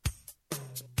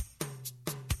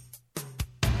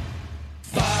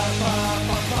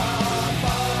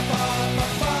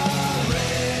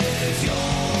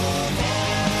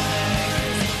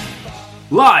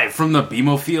Live from the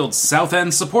BMO Field South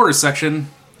End supporters section.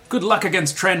 Good luck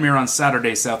against Tranmere on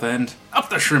Saturday, South End. Up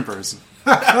the Shrimpers.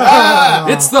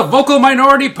 It's the Vocal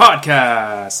Minority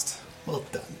Podcast. Well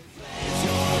done.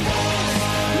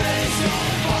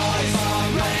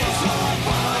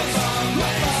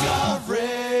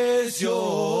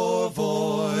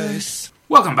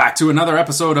 Welcome back to another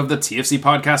episode of the TFC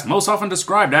podcast, most often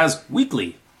described as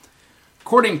weekly.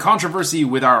 Courting controversy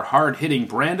with our hard-hitting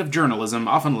brand of journalism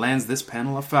often lands this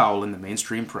panel afoul in the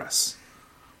mainstream press.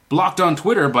 Blocked on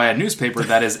Twitter by a newspaper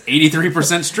that is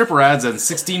 83% stripper ads and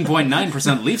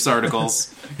 16.9% Leafs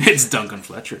articles, it's Duncan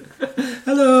Fletcher.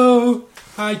 Hello.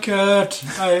 Hi, Kurt.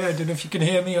 I don't know if you can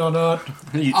hear me or not.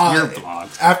 You're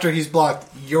blocked. After he's blocked,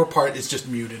 your part is just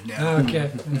muted now.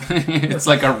 Okay. It's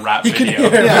like a rap You can video.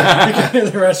 hear, you can hear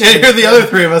the rest Yeah, of you hear the other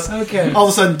three of us. Okay. All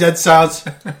of a sudden, dead silence.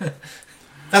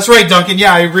 That's right, Duncan.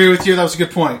 Yeah, I agree with you. That was a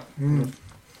good point.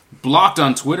 Blocked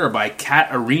on Twitter by Cat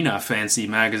Arena Fancy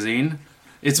Magazine,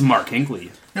 it's Mark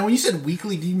Hinkley. Now, when you said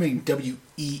weekly, do you mean W-E-E-K-L-Y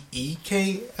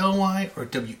or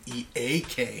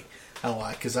W-E-A-K-L-Y?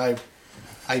 Because I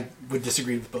would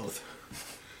disagree with both.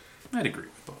 I'd agree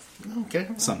with both. Okay.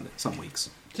 Some weeks.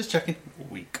 Just checking.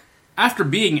 Week. After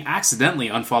being accidentally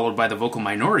unfollowed by the Vocal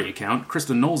Minority account,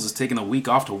 Krista Knowles has taken a week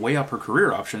off to weigh up her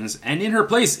career options, and in her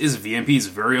place is VMP's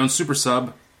very own super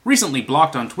sub, recently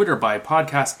blocked on Twitter by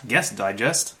podcast Guest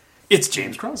Digest. It's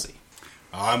James Crosby.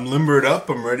 I'm limbered up.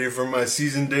 I'm ready for my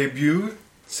season debut.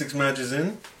 6 matches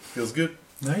in. Feels good.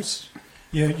 Nice.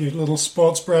 Your little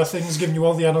sports bra thing's giving you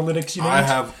all the analytics you need. I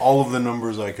have all of the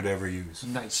numbers I could ever use.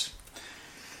 Nice.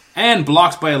 And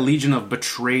blocked by a legion of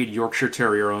betrayed Yorkshire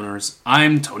Terrier owners,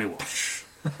 I'm Tony Walsh.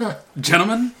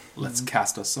 Gentlemen, let's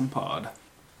cast us some pod.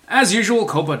 As usual,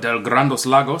 Copa del Grandos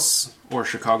Lagos, or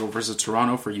Chicago versus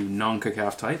Toronto for you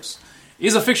non-CACAF types,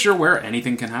 is a fixture where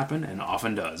anything can happen, and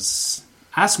often does.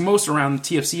 Ask most around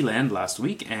TFC land last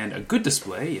week, and a good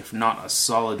display, if not a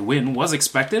solid win, was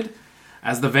expected,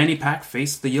 as the Vanny Pack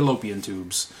faced the Yellopian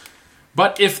Tubes.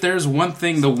 But if there's one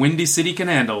thing the Windy City can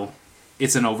handle,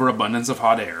 it's an overabundance of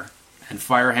hot air, and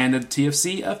Fire handed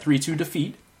TFC a 3-2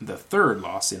 defeat, the third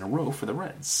loss in a row for the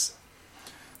Reds.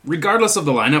 Regardless of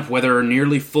the lineup, whether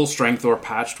nearly full strength or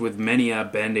patched with many a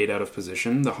band-aid out of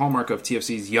position, the hallmark of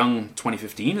TFC's young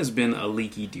 2015 has been a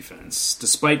leaky defense.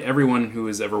 Despite everyone who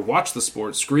has ever watched the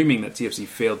sport screaming that TFC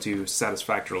failed to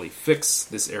satisfactorily fix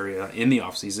this area in the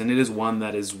offseason, it is one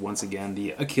that is once again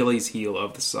the Achilles heel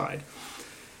of the side.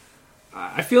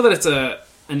 I feel that it's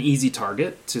an easy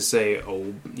target to say,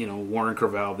 Warren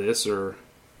Creavalle this or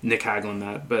Nick Hagelin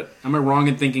that, but am I wrong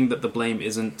in thinking that the blame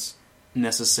isn't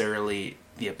necessarily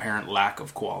the apparent lack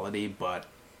of quality, but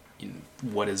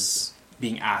what is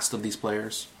being asked of these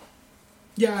players?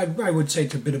 Yeah, I would say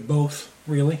it's a bit of both,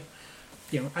 really.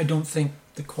 I don't think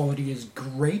the quality is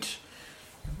great.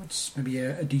 It's maybe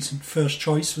a decent first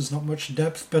choice. There's not much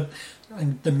depth, but I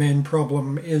think the main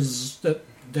problem is that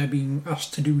they're being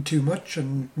asked to do too much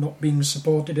and not being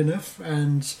supported enough,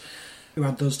 and you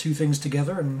add those two things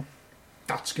together and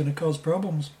that's going to cause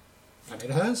problems. And it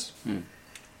has.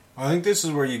 I think this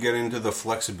is where you get into the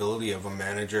flexibility of a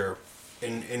manager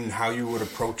in how you would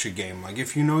approach a game. Like,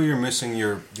 if you know you're missing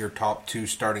your top two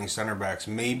starting center backs,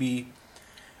 maybe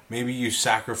you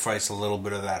sacrifice a little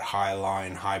bit of that high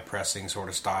line, high pressing sort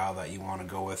of style that you want to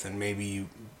go with, and maybe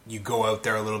you go out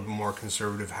there a little bit more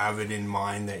conservative, have it in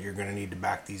mind that you're going to need to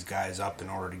back these guys up in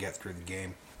order to get through the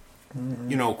game.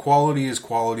 Mm-hmm. Quality is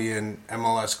quality, and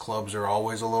MLS clubs are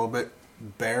always a little bit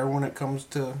bare when it comes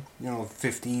to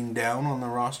 15 down on the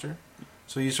roster,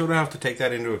 so you sort of have to take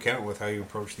that into account with how you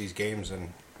approach these games,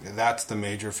 and that's the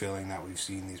major feeling that we've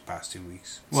seen these past 2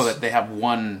 weeks. Well, that they have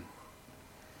one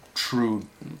true,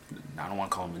 I don't want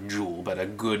to call him a jewel, but a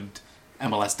good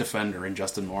MLS defender in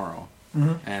Justin Morrow,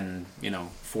 and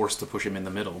forced to push him in the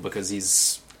middle because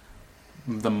he's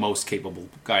the most capable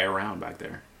guy around back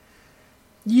there.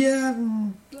 Yeah,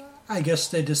 I guess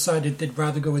they decided they'd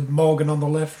rather go with Morgan on the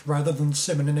left rather than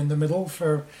Simonin in the middle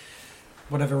for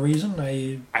whatever reason.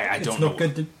 I don't know.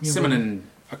 Good Simonin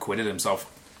acquitted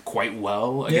himself quite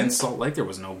well against Salt Lake. There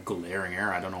was no glaring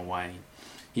error. I don't know why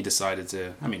he decided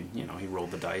to. He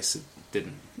rolled the dice. It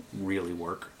didn't really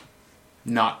work.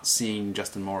 Not seeing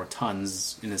Justin Morrow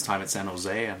tons in his time at San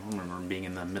Jose. I don't remember him being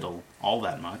in the middle all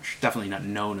that much. Definitely not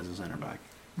known as a center back.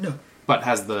 No. But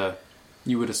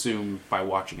you would assume by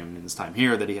watching him in his time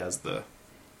here that he has the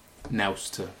nous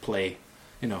to play,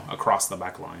 across the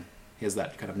back line. He has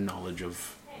that kind of knowledge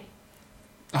of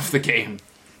the game.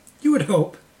 You would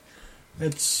hope. He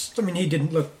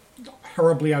didn't look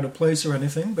horribly out of place or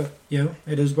anything, but,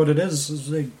 it is what it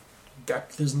is. The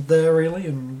depth isn't there, really,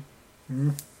 and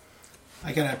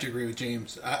I kind of have to agree with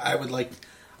James. I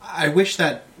wish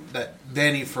that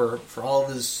Vanny, for all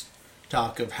of his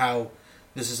talk of how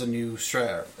this is a new his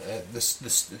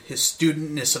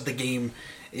studentness of the game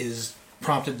is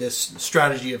prompted this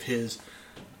strategy of his,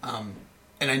 and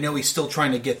I know he's still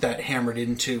trying to get that hammered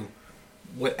into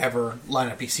whatever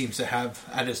lineup he seems to have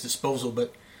at his disposal,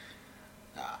 but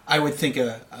I would think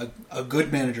a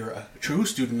good manager, a true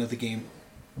student of the game,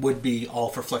 would be all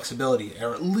for flexibility,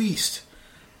 or at least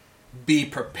be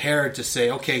prepared to say,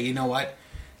 okay, you know what,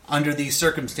 under these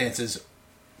circumstances,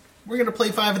 we're going to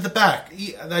play 5 at the back.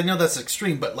 I know that's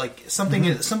extreme, but like something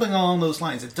along those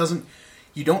lines.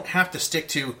 You don't have to stick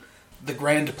to the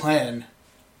grand plan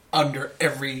under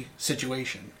every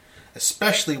situation,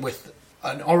 especially with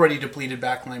an already depleted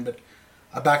backline, but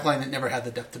a backline that never had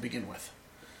the depth to begin with.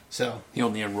 So He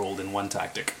only enrolled in one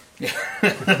tactic.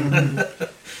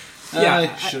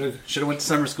 I should have went to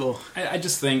summer school. I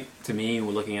just think, to me,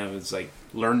 we're looking at it, it's like,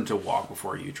 learn to walk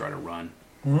before you try to run.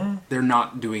 Mm-hmm. They're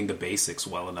not doing the basics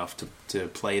well enough to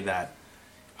play that.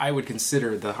 I would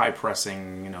consider the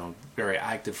high-pressing, very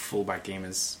active fullback game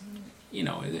is,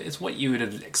 it's what you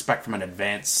would expect from an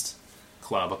advanced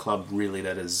club, a club really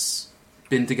that has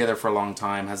been together for a long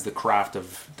time, has the craft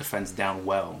of defense down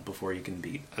well before you can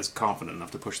be as confident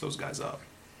enough to push those guys up.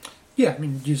 Yeah, I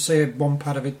mean, you say one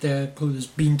part of it there, who's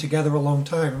been together a long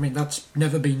time. I mean, that's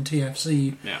never been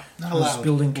TFC. Yeah. Not as allowed.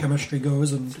 building chemistry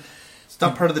goes, and It's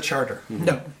not part of the charter.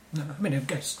 no. I mean, I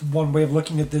guess one way of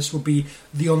looking at this would be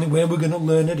the only way we're going to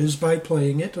learn it is by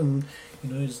playing it, and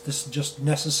is this just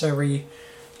necessary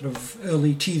sort of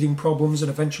early teething problems, and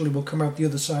eventually we'll come out the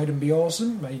other side and be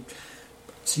awesome? It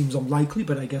seems unlikely,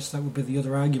 but I guess that would be the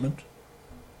other argument.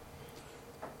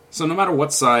 So no matter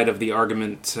what side of the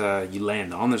argument you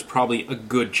land on, there's probably a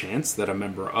good chance that a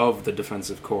member of the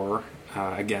defensive core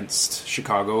against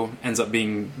Chicago ends up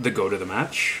being the go to the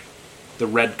match. The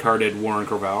red-carded Warren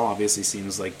Creavalle obviously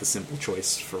seems like the simple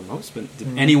choice for most, but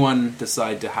did anyone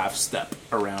decide to half-step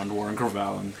around Warren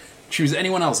Creavalle and choose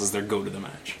anyone else as their go to the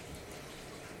match?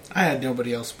 I had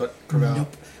nobody else but Creavalle.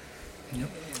 Nope.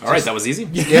 All right, that was easy.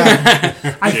 Yeah.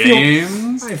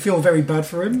 James? I feel very bad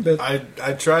for him, but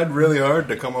I tried really hard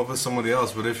to come up with somebody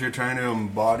else, but if you're trying to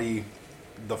embody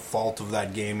the fault of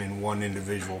that game in one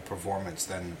individual performance,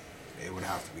 then it would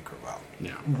have to be Creavalle.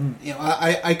 Yeah.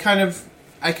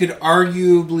 I could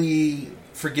arguably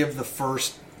forgive the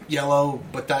first yellow,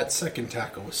 but that second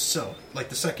tackle was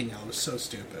the second yellow was so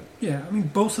stupid. yeah, I mean,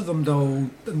 both of them, though,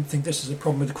 I think this is a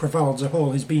problem with Creavalle as a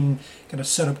whole. He's been kind of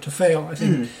set up to fail. I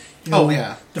think.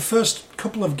 The first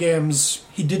couple of games,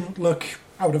 he didn't look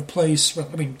out of place. Well,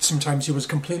 I mean, sometimes he was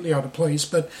completely out of place,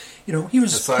 but he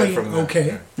was Aside playing from that,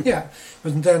 okay. Yeah,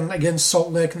 but then against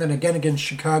Salt Lake, and then again against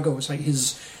Chicago, it's like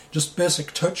his just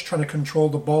basic touch, trying to control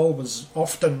the ball, was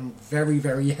often very,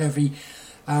 very heavy.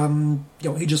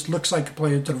 He just looks like a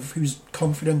player sort of whose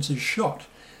confidence is shot,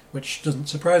 which doesn't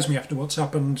surprise me after what's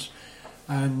happened.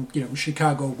 And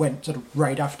Chicago went sort of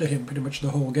right after him pretty much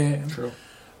the whole game. True.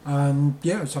 And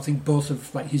so I think both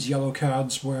of his yellow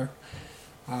cards were.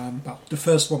 The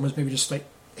first one was maybe just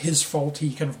his fault.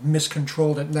 He kind of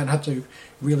miscontrolled it and then had to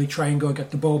really try and go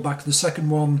get the ball back. The second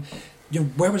one,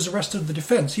 where was the rest of the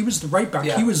defence? He was the right back.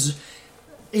 Yeah. He was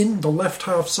in the left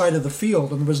half side of the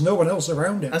field, and there was no one else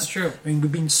around him. That's true. I mean,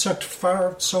 we've been sucked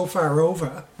so far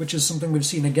over, which is something we've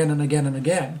seen again and again and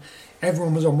again.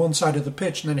 Everyone was on one side of the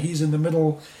pitch, and then he's in the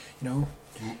middle.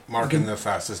 Marking the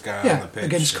fastest guy on the pitch.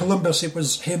 Against Columbus, it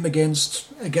was him against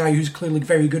a guy who's clearly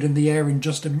very good in the air in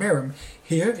Justin Merrim.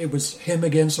 Here, it was him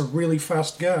against a really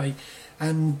fast guy.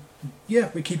 And,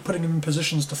 we keep putting him in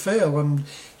positions to fail, and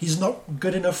he's not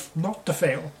good enough not to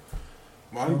fail.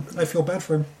 Well, I feel bad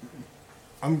for him.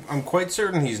 I'm quite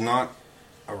certain he's not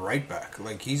a right back.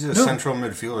 Like, he's a central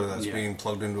midfielder that's being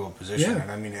plugged into a position. Yeah.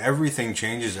 And, I mean, everything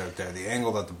changes out there. The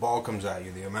angle that the ball comes at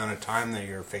you, the amount of time that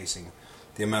you're facing,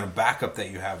 the amount of backup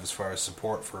that you have as far as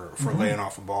support for laying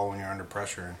off a ball when you're under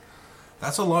pressure. And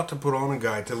that's a lot to put on a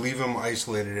guy, to leave him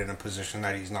isolated in a position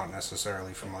that he's not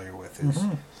necessarily familiar with.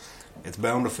 It's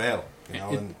bound to fail.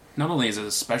 And Not only is it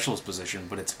a specialist position,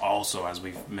 but it's also, as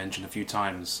we've mentioned a few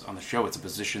times on the show, it's a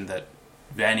position that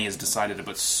Vanny has decided to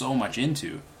put so much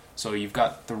into. So you've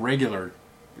got the regular,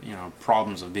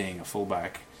 problems of being a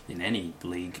fullback in any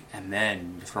league, and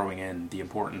then throwing in the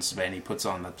importance Vanny puts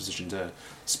on that position to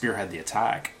spearhead the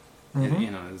attack.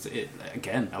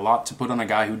 Again, a lot to put on a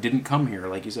guy who didn't come here,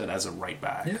 like you said, as a right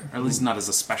back, or at least not as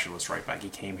a specialist right back. He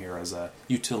came here as a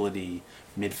utility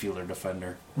midfielder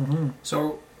defender.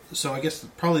 So I guess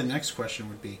probably the next question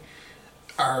would be: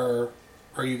 Are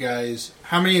you guys?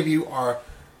 How many of you are,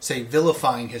 say,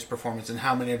 vilifying his performance, and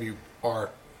how many of you are,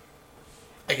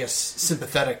 I guess,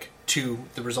 sympathetic to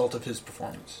the result of his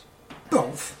performance?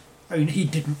 Both. I mean, he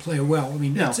didn't play well. I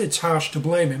mean, No. it's harsh to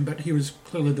blame him, but he was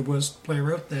clearly the worst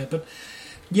player out there. But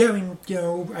yeah, I mean,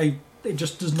 it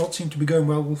just does not seem to be going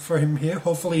well for him here.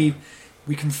 Hopefully,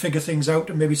 we can figure things out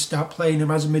and maybe start playing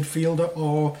him as a midfielder,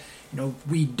 or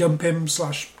we dump him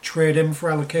 / trade him for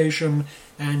allocation,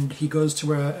 and he goes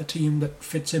to a team that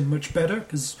fits him much better.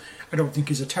 Because I don't think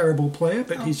he's a terrible player,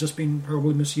 but he's just been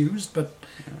horribly misused. But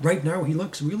right now, he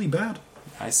looks really bad.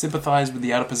 I sympathise with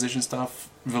the out of position stuff.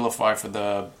 Vilify for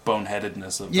the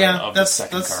boneheadedness of the that's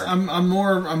second card. I'm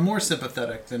more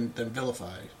sympathetic than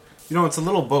vilify. It's a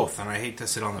little both, and I hate to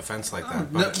sit on the fence like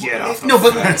that. But Get off the no,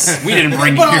 but fence. We didn't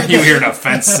bring But- you here to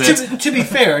fence sit. to be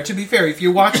fair, if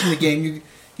you're watching the game,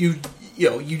 you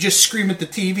just scream at the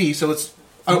TV, so it's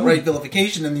outright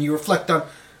vilification, and then you reflect on,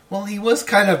 well, he was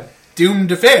kind of doomed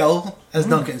to fail, as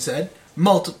Duncan said,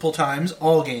 multiple times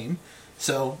all game.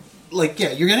 So, you're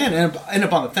going to end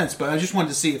up on the fence. But I just wanted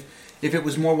to see if it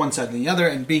was more one side than the other,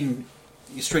 and being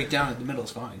straight down in the middle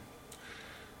is fine.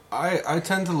 I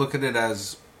tend to look at it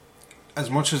as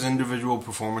much as individual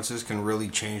performances can really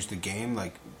change the game,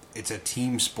 it's a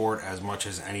team sport as much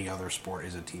as any other sport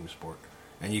is a team sport.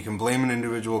 And you can blame an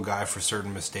individual guy for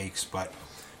certain mistakes, but,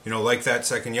 like that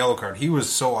second yellow card, he was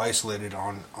so isolated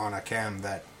on a cam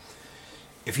that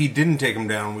if he didn't take him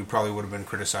down, we probably would have been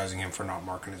criticizing him for not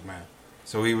marking his man.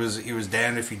 So he was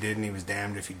damned if he did, and he was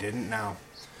damned if he didn't. Now,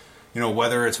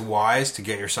 whether it's wise to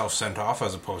get yourself sent off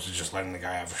as opposed to just letting the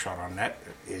guy have a shot on net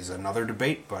is another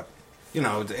debate, but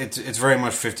it's very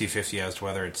much 50-50 as to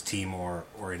whether it's team or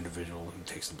individual who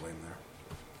takes the blame there.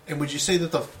 And would you say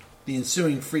that the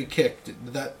ensuing free kick,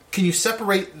 can you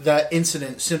separate that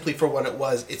incident simply for what it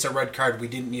was? It's a red card. We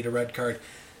didn't need a red card.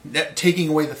 Taking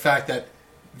away the fact that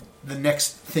the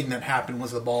next thing that happened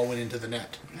was the ball went into the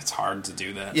net. It's hard to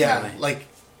do that. Yeah, really.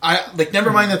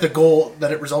 never mind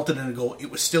that it resulted in a goal.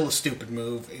 It was still a stupid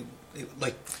move.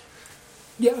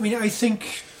 Yeah, I mean, I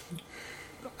think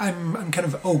I'm kind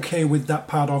of okay with that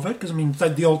part of it, because I mean,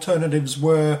 the alternatives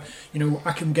were,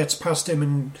 Akam gets past him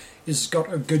and has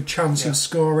got a good chance of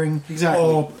scoring, Exactly.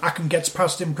 or Akam gets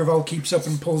past him, Craval keeps up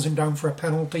and pulls him down for a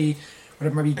penalty,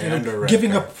 whatever. Maybe And a red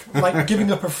giving card.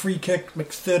 giving up a free kick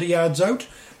 30 yards out.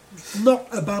 Not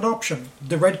a bad option.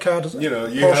 The red card is You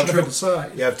portion of it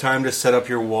aside. You have time to set up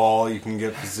your wall. You can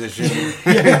get position.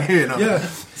 Yeah.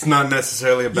 It's not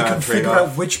necessarily a You can bad figure trade-off.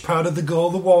 out which part of the goal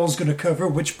the wall's going to cover,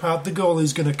 which part the goal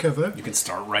is going to cover. You can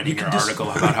start writing You your can just- article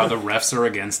about how the refs are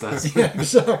against us. Yeah,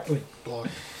 exactly.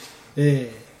 Yeah.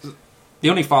 The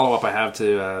only follow-up I have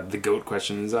to the GOAT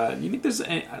question is, you think there's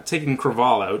taking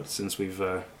Craval out, since we've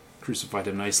crucified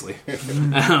him nicely.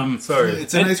 Sorry.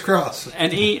 It's a nice cross.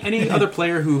 Any other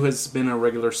player who has been a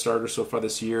regular starter so far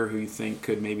this year who you think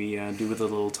could maybe do with a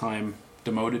little time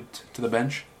demoted to the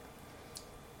bench?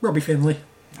 Robbie Finley.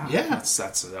 Yeah.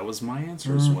 That was my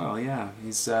answer as well. Yeah,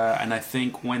 he's and I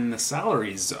think when the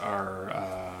salaries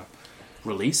are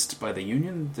released by the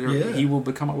union, he will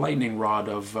become a lightning rod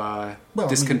of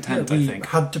discontent. We I think.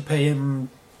 had to pay him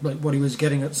what he was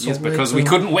getting at Salt Yes, Lake, because so- we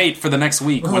couldn't wait for the next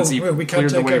week once he we can't cleared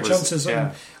the take our waivers. chances.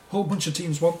 Yeah. A whole bunch of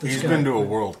teams want this He's guy. been to a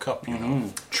World Cup,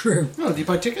 True. Oh, do you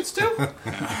buy tickets too?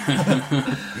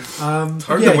 It's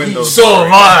hard yeah, to win he- those. So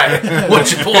am I.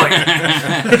 What's your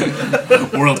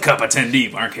point? World Cup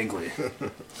attendee Mark Hinkley.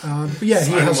 But yeah, he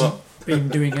Sign him hasn't up. been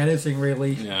doing anything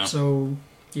really. Yeah. So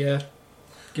yeah,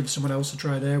 give someone else a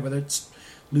try there. Whether it's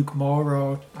Luke Moore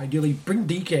or ideally bring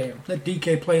DK in. Let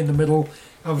DK play in the middle.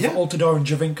 Have Yeah. Altidore and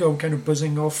Javinko kind of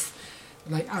buzzing off,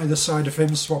 either side of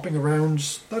him, swapping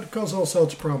around. That'd cause all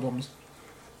sorts of problems.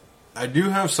 I do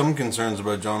have some concerns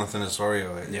about Jonathan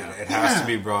Osorio. It has to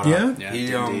be brought Yeah? up. Yeah,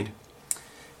 He, indeed.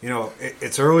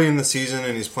 It's early in the season,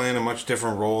 and he's playing a much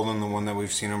different role than the one that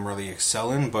we've seen him really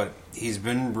excel in. But he's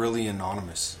been really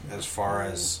anonymous as far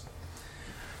as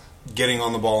getting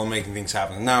on the ball and making things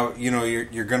happen. Now,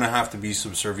 you're going to have to be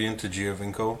subservient to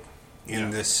Giovinco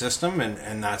in this system,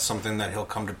 and that's something that he'll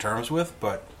come to terms with.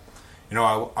 But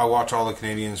I watch all the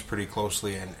Canadians pretty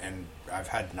closely, and I've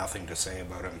had nothing to say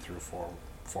about him through four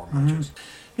matches.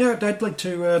 Yeah, I'd like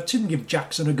to give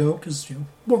Jackson a go, because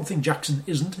one thing Jackson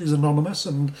isn't is anonymous,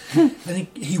 and I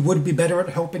think he would be better at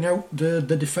helping out the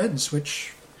defence,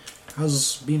 which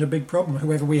has been a big problem.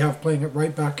 Whoever we have playing at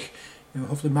right back,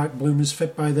 hopefully Mark Bloom is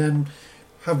fit by then.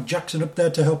 Have Jackson up there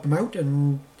to help him out,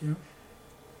 and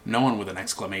No one with an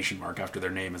exclamation mark after their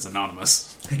name is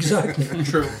anonymous. exactly.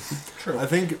 True. I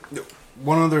think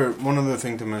one other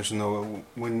thing to mention though,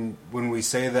 when we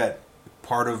say that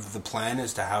part of the plan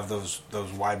is to have those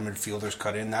wide midfielders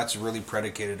cut in, that's really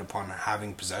predicated upon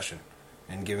having possession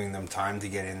and giving them time to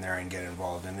get in there and get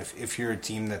involved. And if you're a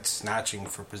team that's snatching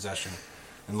for possession,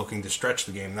 and looking to stretch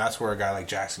the game. That's where a guy like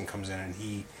Jackson comes in, and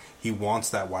he wants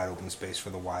that wide open space for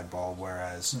the wide ball,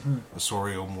 whereas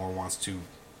Osorio more wants to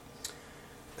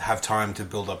have time to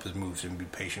build up his moves and be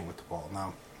patient with the ball.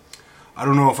 Now, I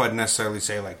don't know if I'd necessarily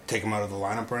say like take him out of the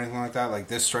lineup or anything like that. Like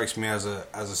this strikes me as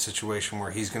a situation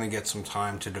where he's going to get some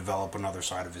time to develop another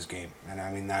side of his game, and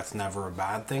I mean that's never a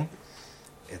bad thing.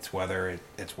 It's whether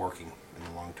it's working in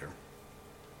the long term.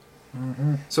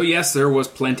 So yes, there was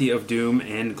plenty of doom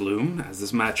and gloom as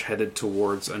this match headed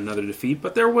towards another defeat,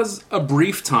 but there was a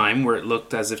brief time where it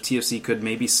looked as if TFC could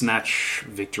maybe snatch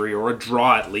victory, or a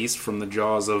draw at least, from the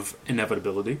jaws of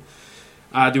inevitability.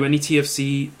 Do any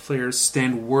TFC players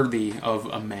stand worthy of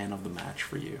a man of the match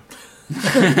for you?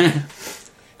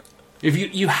 If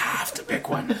you have to pick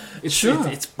one,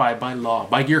 it's by law,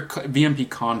 by your VMP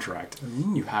contract.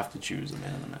 Ooh. You have to choose a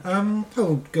man of the match.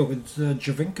 I'll go with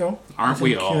Javinko. Aren't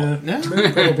we all? Yeah.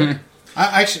 Probably.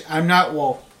 I'm not.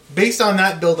 Well, based on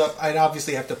that build-up, I'd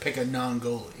obviously have to pick a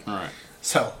non-goalie. All right.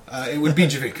 So it would be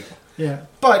Javinko. Yeah.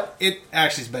 But it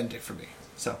actually has been Dick for me.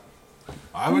 So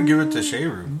I would give it to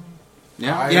Sheru.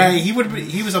 Yeah. he would.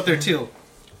 He was up there too.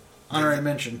 Honorary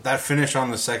mention. That finish on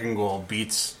the second goal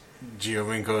beats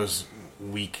Giovinco's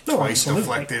weak, No, twice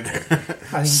absolutely.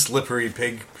 deflected, slippery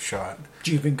pig shot.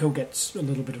 Giovinco gets a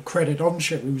little bit of credit on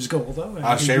Sheru's goal, though.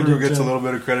 Sheru gets a little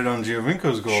bit of credit on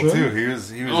Giovinco's goal Sure. too. He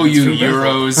was. Oh, you instrumental.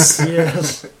 Euros.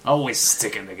 Yes. Always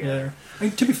sticking together. Yeah. I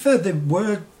mean, to be fair, there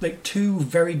were like two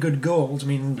very good goals. I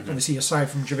mean, obviously, aside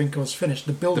from Javinko's finish,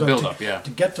 the build-up, yeah. to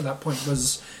get to that point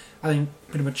was, I think,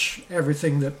 pretty much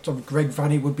everything that Greg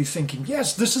Vanny would be thinking.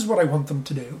 Yes, this is what I want them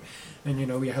to do. And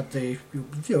we had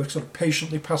sort of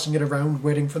patiently passing it around,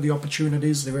 waiting for the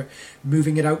opportunities. They were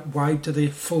moving it out wide to the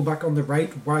fullback on the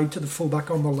right, wide to the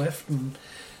fullback on the left, and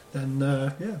then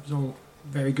it was all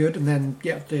very good. And then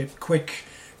the quick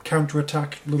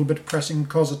counter-attack, a little bit of pressing,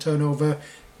 cause a turnover,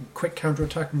 quick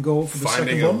counter-attack and goal for the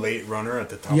Finding second a one. late runner at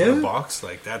the top of the box,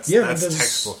 like that's there's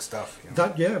textbook stuff. You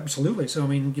know? Absolutely. So I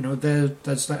mean,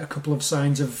 there's a couple of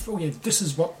signs of this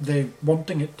is what they're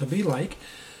wanting it to be like.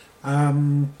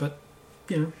 But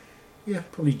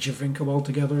probably Javinko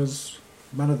altogether as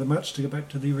man of the match, to get back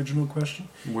to the original question.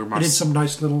 He did some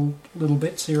nice little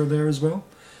bits here or there as well.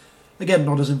 Again,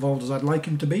 not as involved as I'd like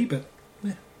him to be, but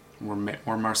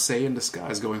We're Marseille in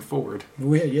disguise going forward.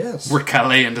 Yes. We're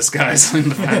Calais in disguise in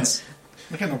defense.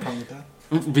 I got no problem with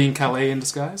that. Being Calais in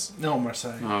disguise? No,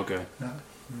 Marseille. Oh, okay.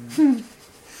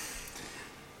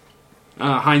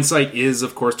 Hindsight is,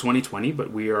 of course, 2020,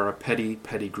 but we are a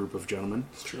petty group of gentlemen.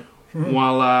 It's true.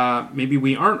 While maybe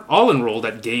we aren't all enrolled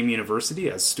at Game University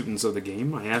as students of the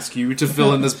game, I ask you to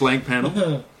fill in this blank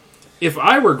panel. If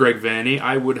I were Greg Vanny,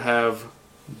 I would have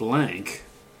blank.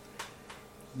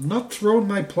 Not thrown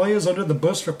my players under the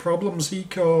bus for problems he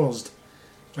caused.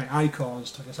 Sorry, I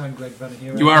caused. I guess I'm Greg Vanny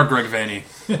here. You are Greg Vanny.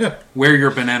 Wear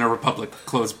your Banana Republic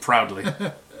clothes proudly.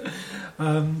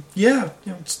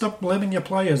 Stop blaming your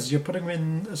players. You're putting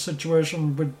them in a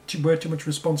situation with way too much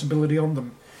responsibility on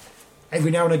them. Every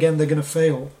now and again they're going to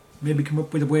fail. Maybe come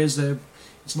up with ways that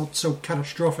it's not so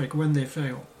catastrophic when they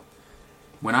fail.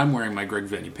 When I'm wearing my Greg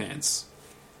Vanny pants,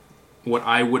 what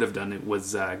I would have done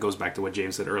was goes back to what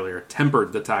James said earlier.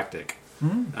 Tempered the tactic.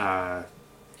 When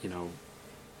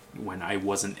I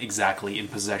wasn't exactly in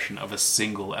possession of a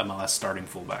single MLS starting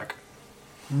fullback.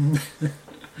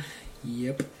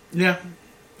 Yep. Yeah,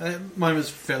 mine was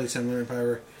fairly similar. If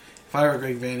I were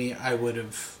Greg Vanny, I would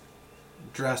have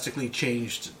drastically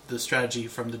changed the strategy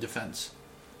from the defense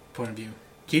point of view.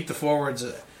 Keep the forwards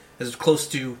as close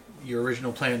to your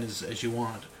original plan as you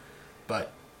want,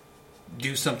 but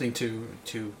do something to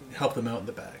help them out in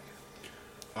the back.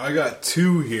 I got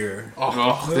two here.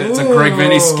 Oh, it's a Greg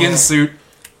Vanny skin suit.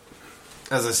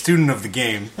 As a student of the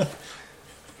game,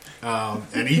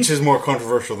 and each is more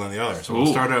controversial than the other. So we'll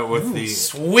start out with the...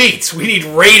 Sweet! We need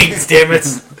ratings, damn it!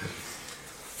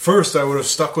 First, I would have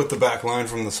stuck with the back line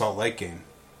from the Salt Lake game,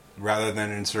 rather than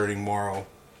inserting Morrow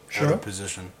out of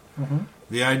position. Mm-hmm.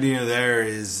 The idea there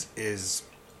is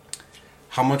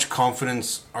how much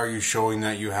confidence are you showing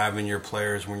that you have in your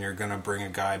players when you're going to bring a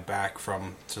guy back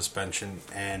from suspension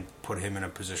and put him in a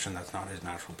position that's not his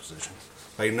natural position?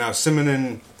 Like now,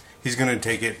 Simonin, he's going to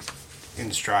take it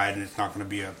in stride, and it's not going to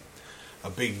be a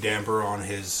big damper on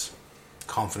his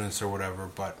confidence or whatever,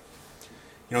 but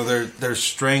there's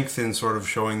strength in sort of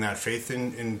showing that faith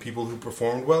in people who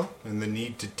performed well, and the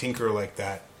need to tinker like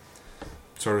that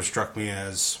sort of struck me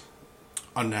as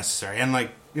unnecessary. And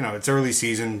it's early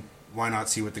season, why not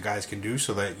see what the guys can do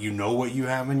so that you know what you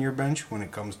have in your bench when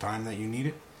it comes time that you need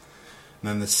it? And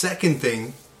then the second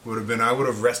thing would have been I would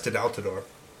have rested Altidore.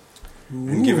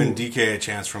 and giving DK a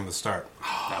chance from the start.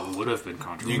 That would have been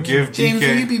controversial. You give James,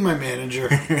 will you DK... be my manager?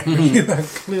 You are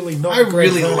clearly not. I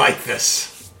great really at- like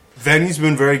this. Vanny's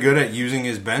been very good at using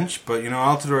his bench, but,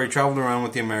 Altidore, he traveled around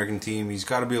with the American team. He's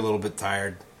got to be a little bit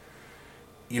tired.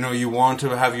 You want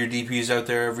to have your DPs out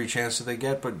there every chance that they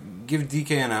get, but give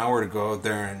DK an hour to go out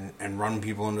there and run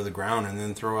people into the ground, and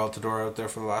then throw Altidore out there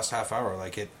for the last half hour.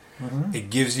 It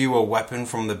gives you a weapon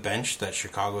from the bench that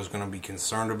Chicago is going to be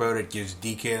concerned about. It gives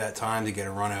DK that time to get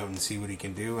a run out and see what he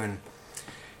can do. And,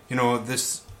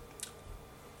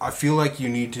 I feel like you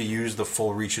need to use the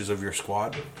full reaches of your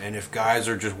squad. And if guys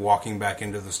are just walking back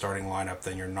into the starting lineup,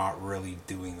 then you're not really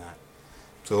doing that.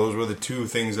 So those were the two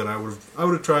things that I would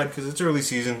have tried, because it's early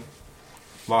season.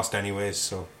 Lost anyways,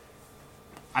 so...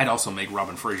 I'd also make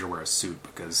Robin Fraser wear a suit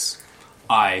because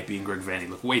I, being Greg Vanny,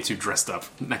 look way too dressed up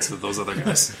next to those other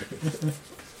guys.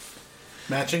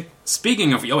 Matching?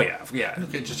 Speaking of... Oh, yeah.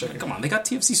 Okay, just checking. Come on, they got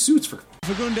TFC suits for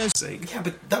goodness sake. Yeah,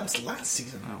 but that was last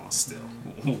season. Oh, well, still.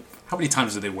 How many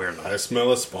times did they wear that? I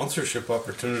smell a sponsorship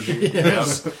opportunity.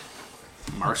 Yes.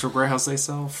 Marshall Greyhouse, they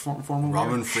sell formal wear?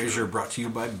 Robin Fraser brought to you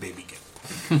by Baby Gap.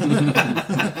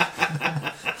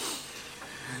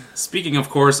 Speaking, of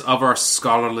course, of our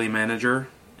scholarly manager,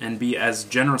 and be as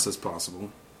generous as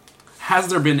possible, has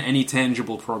there been any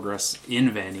tangible progress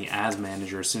in Vanny as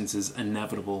manager since his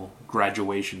inevitable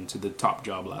graduation to the top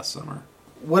job last summer?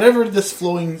 Whatever this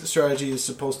flowing strategy is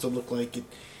supposed to look like,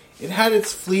 it had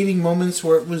its fleeting moments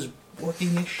where it was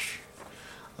working-ish.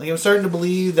 I'm starting to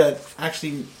believe that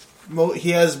actually he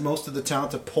has most of the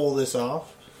talent to pull this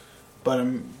off, but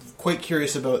I'm quite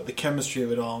curious about the chemistry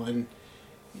of it all, and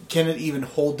can it even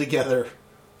hold together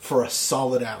for a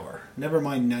solid hour? Never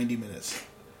mind 90 minutes.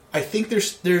 I think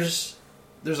there's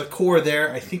a core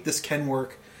there. I think this can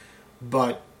work,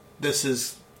 but this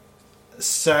is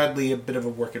sadly a bit of a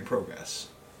work in progress.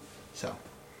 So,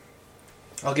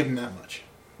 I'll give him that much.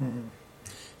 Mm-hmm.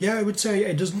 Yeah, I would say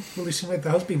it doesn't really seem like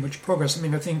there has been much progress. I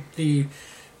mean, I think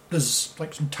there's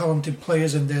some talented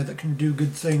players in there that can do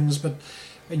good things, but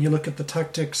when you look at the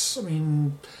tactics, I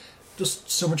mean,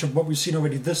 just so much of what we've seen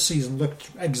already this season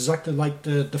looked exactly like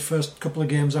the first couple of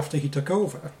games after he took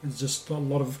over. It's just a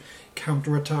lot of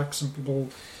counter-attacks and people,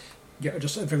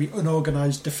 just a very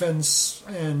unorganised defence,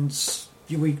 and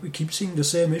we keep seeing the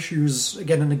same issues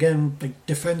again and again,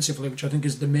 defensively, which I think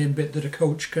is the main bit that a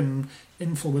coach can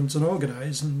influence and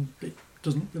organise, and it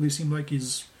doesn't really seem like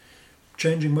he's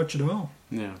changing much at all.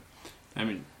 Yeah. I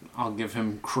mean, I'll give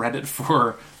him credit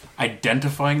for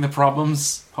identifying the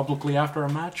problems publicly after a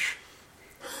match,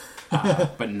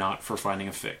 but not for finding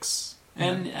a fix.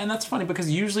 And that's funny because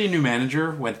usually a new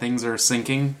manager, when things are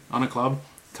sinking on a club,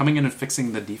 coming in and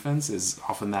fixing the defense is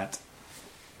often that,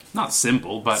 not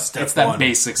simple, but it's that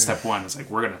basic step one. It's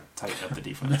we're going to tighten up the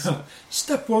defense.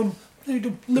 Step one, you need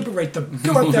to liberate them.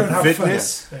 Go out there and have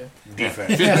Fitness, fun.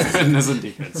 defense. Fitness and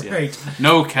defense, yeah. Right.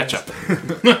 No ketchup.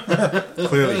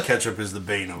 Clearly, ketchup is the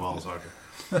bane of all soccer.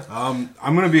 I'm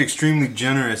going to be extremely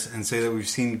generous and say that we've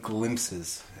seen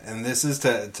glimpses. And this is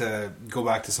to go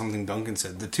back to something Duncan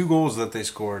said. The 2 goals that they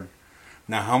scored,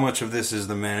 now how much of this is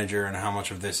the manager and how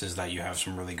much of this is that you have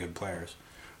some really good players?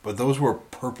 But those were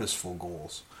purposeful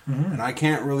goals. Mm-hmm. And I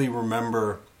can't really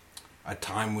remember a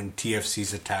time when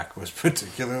TFC's attack was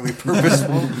particularly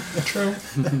purposeful. True.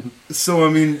 So, I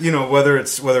mean, whether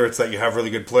it's that you have really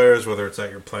good players, whether it's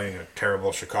that you're playing a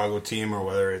terrible Chicago team, or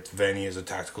whether it's Vanny is a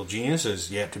tactical genius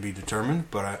is yet to be determined.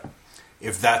 But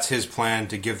if that's his plan,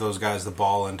 to give those guys the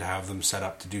ball and to have them set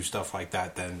up to do stuff like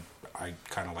that, then I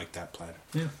kind of like that plan.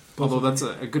 Yeah. Although that's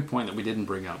a good point that we didn't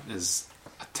bring up is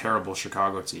a terrible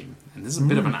Chicago team. And this is a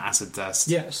bit of an acid test.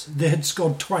 Yes, they had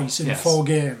scored twice in 4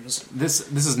 games. This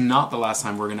is not the last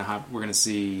time we're gonna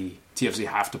see TFC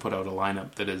have to put out a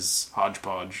lineup that is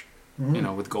hodgepodge.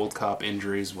 With Gold Cup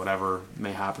injuries, whatever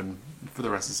may happen for the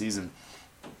rest of the season.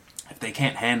 If they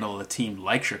can't handle a team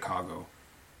like Chicago,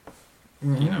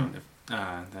 then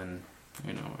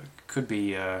it could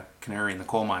be a canary in the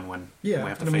coal mine when we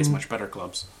have to face much better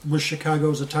clubs. Was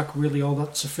Chicago's attack really all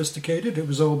that sophisticated? It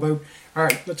was all about, all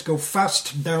right, let's go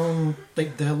fast down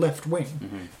their left wing.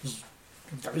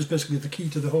 Mm-hmm. That was basically the key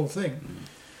to the whole thing.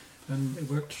 Mm-hmm. And it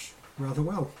worked rather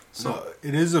well. So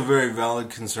it is a very valid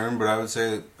concern, but I would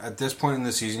say at this point in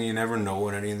the season, you never know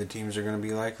what any of the teams are going to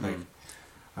be like.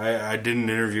 I did an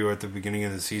interview at the beginning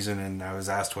of the season, and I was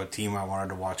asked what team I wanted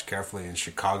to watch carefully, and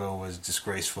Chicago was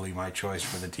disgracefully my choice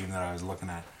for the team that I was looking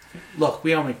at. Look,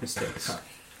 we all make mistakes.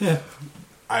 Yeah.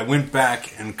 I went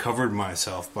back and covered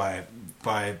myself by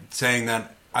saying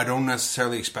that I don't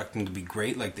necessarily expect them to be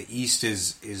great. Like, the East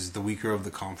is the weaker of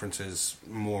the conferences,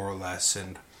 more or less,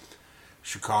 and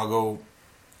Chicago,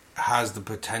 has the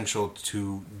potential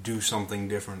to do something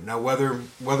different. Now,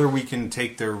 whether we can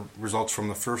take their results from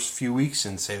the first few weeks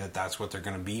and say that that's what they're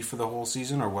going to be for the whole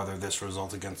season, or whether this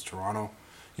result against Toronto,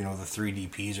 the 3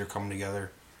 DPs are coming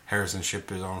together, Harrison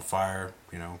Ship is on fire,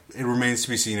 it remains to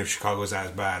be seen if Chicago's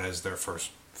as bad as their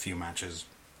first few matches.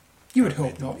 You would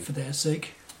hope not, for their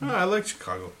sake. Oh, I like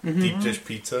Chicago. Deep dish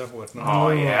pizza, whatnot. Oh,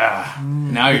 yeah.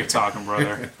 Now you're talking,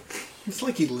 brother. It's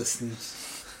like he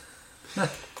listens.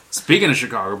 Speaking of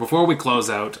Chicago, before we close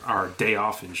out our day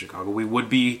off in Chicago, we would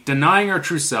be denying our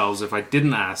true selves if I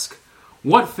didn't ask,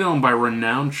 what film by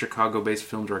renowned Chicago-based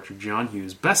film director John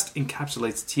Hughes best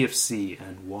encapsulates TFC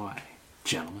and why?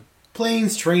 Gentlemen.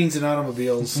 Planes, trains, and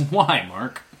automobiles. Why,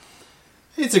 Mark?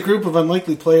 It's a group of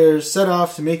unlikely players set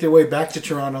off to make their way back to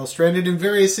Toronto, stranded in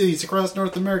various cities across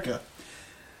North America.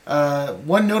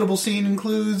 One notable scene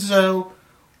includes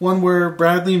one where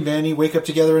Bradley and Vanny wake up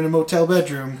together in a motel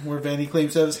bedroom, where Vanny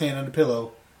claims to have his hand on a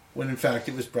pillow, when in fact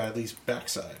it was Bradley's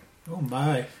backside. Oh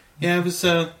my. Yeah, it was.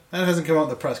 That hasn't come out in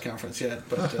the press conference yet,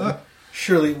 but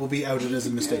surely it will be outed as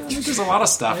a mistake. There's a lot of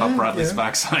stuff up Bradley's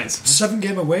backsides.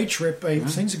 7-game away trip,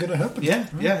 things are going to happen.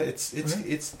 Yeah,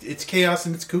 it's chaos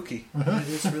and it's kooky. It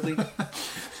is really.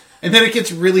 And then it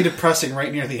gets really depressing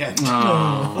right near the end.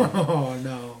 Oh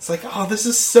no! It's like, oh, this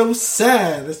is so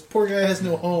sad. This poor guy has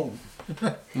no home.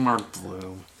 Mark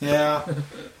Blue. Yeah,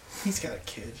 he's got a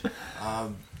kid.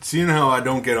 Seeing how I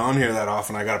don't get on here that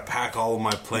often, I got to pack all of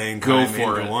my playing Go time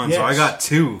for into it. one. Yes. So I got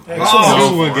 2.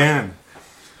 Excellent. Two again.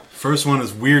 First one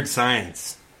is Weird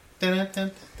Science.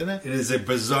 Dun-dun-dun, dun-dun. It is a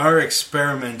bizarre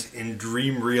experiment in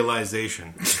dream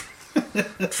realization.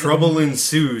 Trouble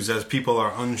ensues as people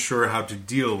are unsure how to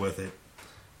deal with it,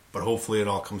 but hopefully it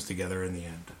all comes together in the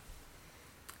end.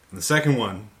 And the second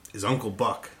one is Uncle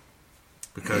Buck,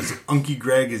 because Unky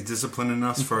Greg is disciplining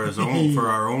us for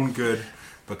our own good,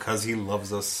 because he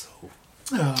loves us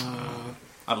so.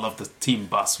 I love the team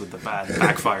bus with the bad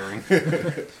backfiring.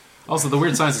 Also, the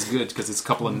Weird Science is good because it's a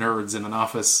couple of nerds in an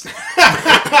office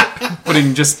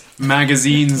putting just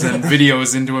magazines and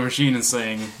videos into a machine and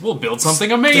saying, we'll build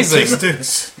something amazing.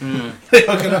 Statistics. They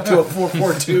hook it up to a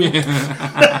 442.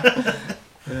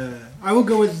 I will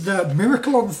go with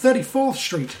Miracle on 34th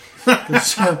Street.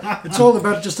 It's all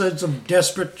about just some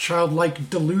desperate childlike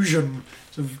delusion.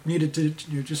 So needed to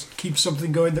just keep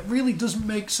something going that really doesn't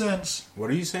make sense. What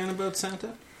are you saying about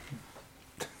Santa?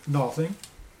 Nothing.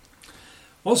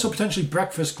 Also potentially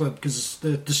Breakfast Club, because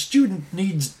the student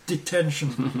needs detention.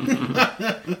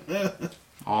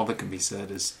 All that can be said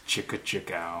is chicka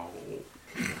chicka.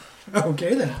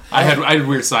 Okay then. I had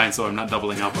Weird Science, so I'm not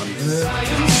doubling up on this.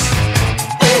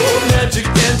 Magic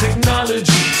and technology,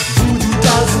 voodoo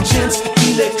dolls and chants,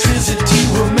 electricity,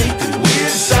 we're making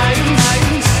weird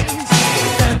science.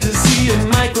 Fantasy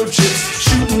and microchips,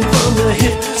 shooting from the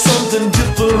hip, something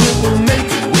different, we're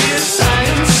making weird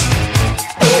science.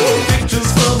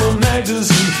 Pictures from a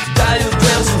magazine,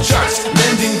 diagrams and charts,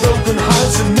 mending broken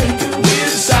hearts and making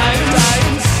weird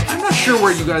science. I'm not sure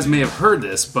where you guys may have heard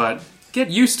this, but get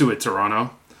used to it,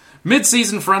 Toronto.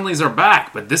 Mid-season friendlies are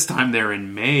back, but this time they're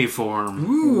in May form.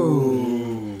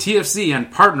 Ooh. TFC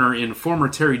and partner in former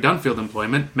Terry Dunfield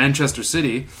employment, Manchester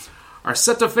City, are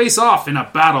set to face off in a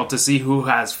battle to see who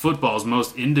has football's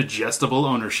most indigestible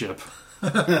ownership.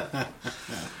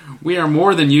 We are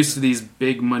more than used to these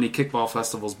big money kickball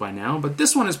festivals by now, but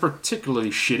this one is particularly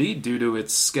shitty due to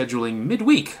its scheduling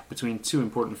midweek between 2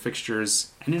 important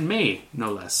fixtures, and in May,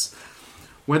 no less.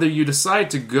 Whether you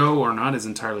decide to go or not is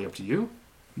entirely up to you.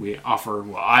 I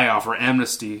offer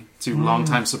amnesty to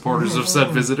longtime supporters of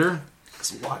said visitor.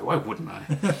 'Cause why wouldn't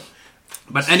I?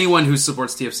 But anyone who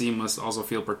supports TFC must also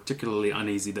feel particularly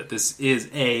uneasy that this is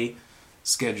A,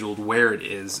 scheduled where it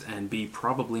is, and B,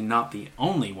 probably not the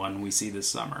only one we see this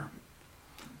summer.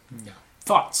 Yeah.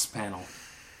 Thoughts, panel?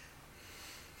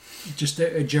 Just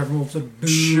a general sort of boo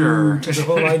Sure. to the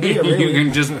whole idea, really. You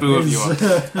can just boo if you want.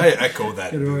 I echo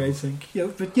that. I think. Yeah,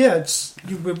 but yeah,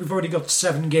 we've already got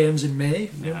 7 games in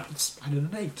May. Yeah. It's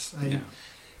 108. Yeah.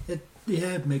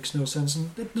 It makes no sense,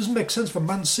 and it doesn't make sense for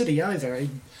Man City either.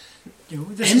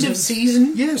 This End of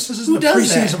season? Yes, this is Who the does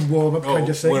pre-season warm-up kind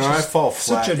of thing. When It's I just fall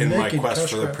such flat a in my naked quest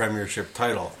cash for the grab. Premiership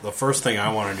title, the first thing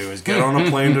I want to do is get on a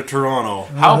plane to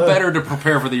Toronto. How better to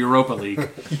prepare for the Europa League?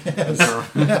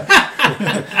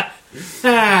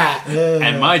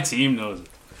 And my team knows it.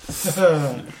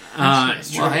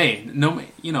 Well, hey,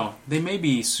 they may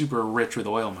be super rich with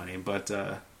oil money, but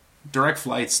direct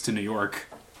flights to New York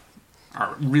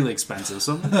are really expensive.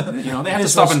 So, they have to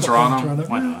stop in Toronto.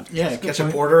 Why not? Yeah, catch a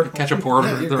porter. Catch a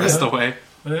porter the rest of the way.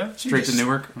 Yeah. Straight to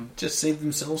Newark. Just saved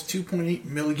themselves $2.8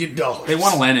 million. They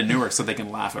want to land in Newark so they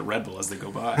can laugh at Red Bull as they go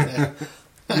by.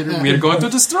 We're going to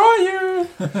destroy you.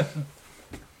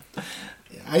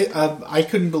 I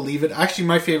couldn't believe it. Actually,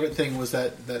 my favorite thing was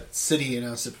that City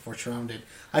announced it before Toronto did.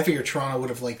 I figured Toronto would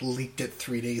have leaked it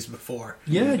 3 days before.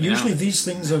 Yeah, usually these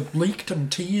things are leaked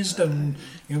and teased, and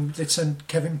they send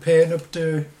Kevin Payne up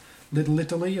to Little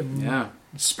Italy and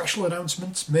special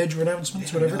announcements, major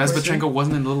announcements, whatever. Bezbachenko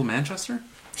wasn't in Little Manchester?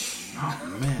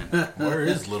 Oh, man. Where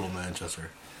is Little Manchester?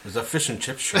 There's a fish and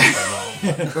chip shop.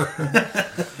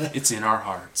 It's in our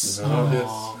hearts.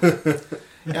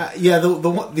 Yeah.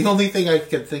 The only thing I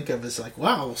could think of is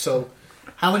wow. So,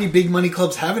 how many big money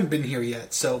clubs haven't been here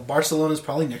yet? So Barcelona's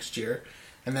probably next year,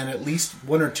 and then at least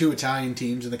 1 or 2 Italian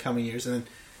teams in the coming years, and then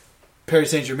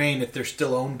Paris Saint-Germain if they're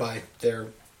still owned by their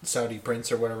Saudi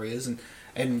prince or whatever he is, and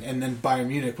then Bayern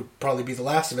Munich would probably be the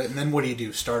last of it. And then what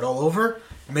do? Start all over?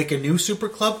 Make a new super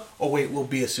club? Oh wait, we'll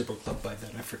be a super club by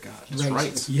then. I forgot. That's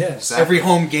right. Yes. Exactly. Every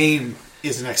home game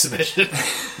is an exhibition.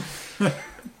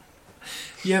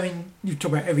 Yeah, I mean, you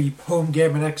talk about every home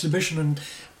game and exhibition, and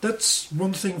that's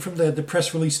one thing from the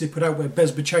press release they put out where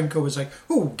Bezbachenko was like,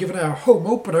 oh, given our home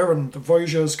opener and the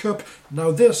Voyageurs Cup,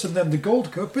 now this and then the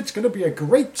Gold Cup, it's going to be a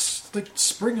great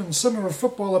spring and summer of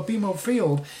football at BMO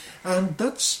Field. And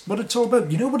that's what it's all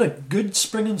about. You know what a good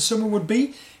spring and summer would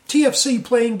be? TFC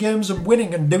playing games and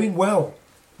winning and doing well.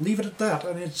 Leave it at that.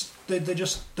 And they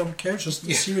just don't care. It's just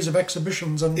a series of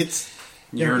exhibitions. And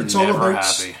You're it's never all about,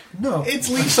 happy. No. It's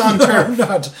Leafs on turf. I'm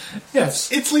not.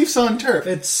 Yes. It's Leafs on turf.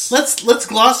 Let's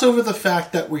gloss over the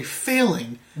fact that we're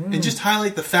failing and just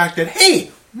highlight the fact that,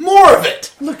 hey, more of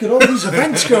it. Look at all these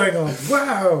events going on.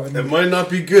 Wow. And It might not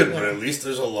be good, but at least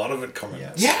there's a lot of it coming.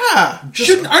 Yeah.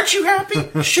 Aren't you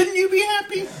happy? Shouldn't you be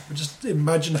happy? just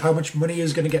imagine how much money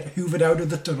is going to get hoovered out of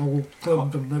the tunnel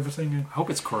club and everything. I hope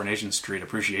it's Coronation Street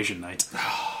Appreciation Night.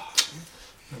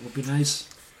 That would be nice.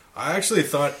 I actually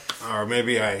thought, or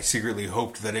maybe I secretly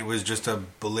hoped that it was just a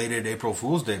belated April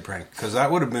Fool's Day prank, because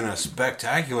that would have been a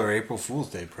spectacular April Fool's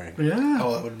Day prank. Yeah.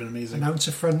 Oh, that would have been amazing.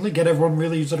 Announcer friendly, get everyone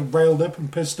really sort of riled up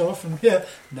and pissed off, and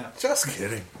no. Just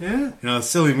kidding. Yeah.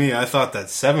 Silly me, I thought that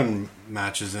 7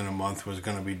 matches in a month was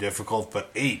going to be difficult, but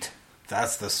 8,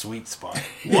 that's the sweet spot.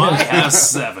 Why have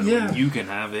 7 Yeah. when you can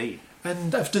have 8?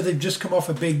 And after they've just come off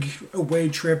a big away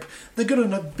trip, they're going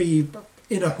to be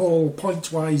in a hole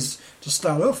points-wise to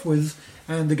start off with,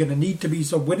 and they're going to need to be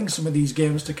winning some of these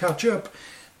games to catch up.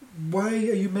 Why are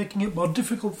you making it more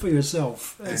difficult for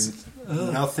yourself?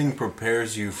 And nothing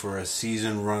prepares you for a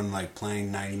season run like playing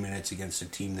 90 minutes against a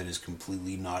team that is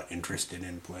completely not interested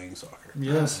in playing soccer.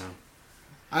 Yes.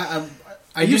 Are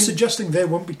Are you suggesting they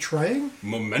won't be trying?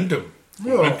 Momentum.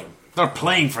 No. They're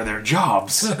playing for their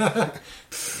jobs.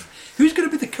 Who's going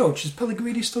to be the coach? Is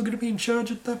Pellegrini still going to be in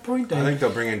charge at that point? I think they'll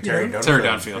bring in Terry Dunfield. Terry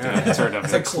Dunfield. Yeah. Terry Dunfield.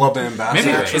 It's a club Maybe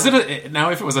ambassador. is it now?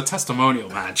 If it was a testimonial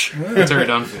match, Terry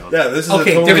Dunfield. Yeah, this is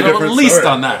Okay, a totally different- different at least story.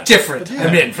 on that. different?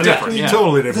 I'm in for that. Different. Yeah.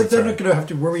 Totally They're different not story. going to have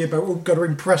to worry about, got to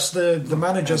impress the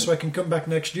manager so I can come back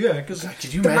next year. Because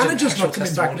Could you the imagine manager's actual not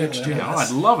coming back testimonial next of year. that? Oh,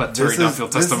 I'd love a Terry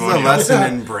Dunfield This is testimonial. a lesson Yeah.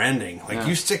 in branding. Like,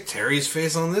 you stick Terry's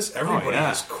face on this, everybody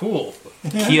yeah. is cool.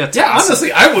 Kia tassels. Yeah,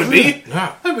 honestly, I would be.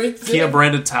 Yeah. I mean, Kia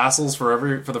branded tassels for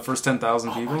the first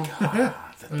 10,000 people. God.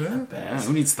 Yeah,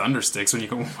 who needs thunder sticks when you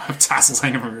can have tassels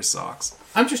hanging from your socks?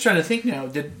 I'm just trying to think now.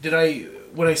 Did I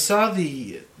when I saw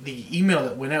the email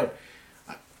that went out?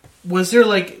 Was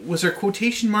there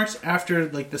quotation marks after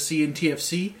the C in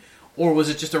TFC, or was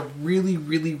it just a really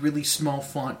really really small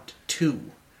font 2,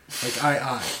 like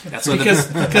II? That's why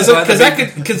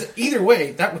Because either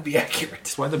way that would be accurate.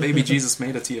 That's why the baby Jesus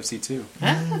made a TFC too.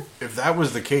 If that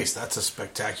was the case, that's a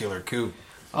spectacular coup.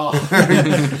 Oh,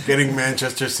 Getting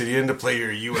Manchester City in to play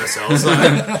your USL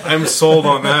side. I'm sold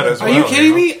on that as are well. you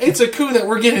kidding me? It's a coup that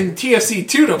we're getting TFC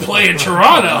 2 to play in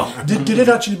Toronto. Did it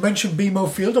actually mention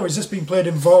BMO Field, or is this being played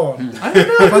in Vaughan? I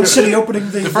don't know. Man City opening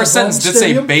the The first Vaughan sentence did say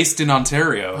Stadium? based in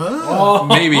Ontario.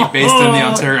 Maybe based in the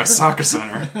Ontario Soccer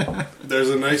Center.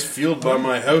 There's a nice field by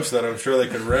my house that I'm sure they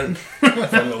could rent from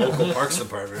the local parks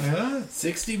department.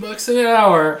 $60 an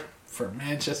hour for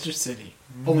Manchester City.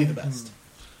 Only the best.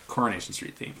 Coronation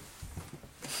Street theme.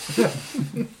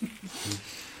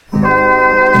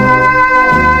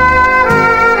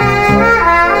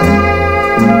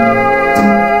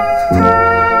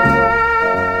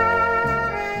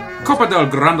 Copa del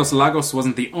Grandos Lagos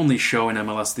wasn't the only show in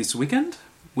MLS this weekend.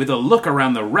 With a look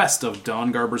around the rest of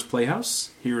Don Garber's Playhouse,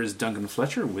 here is Duncan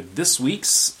Fletcher with this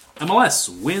week's MLS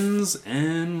wins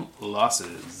and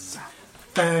losses.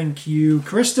 Thank you,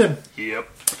 Kristen. Yep.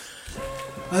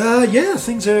 Yeah,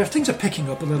 things are picking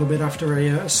up a little bit after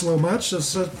a slow match.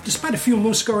 Despite a few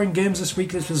low-scoring games this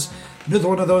week, this was another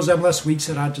one of those MLS weeks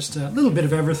that had just a little bit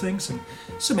of everything.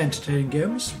 Some entertaining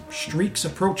games, streaks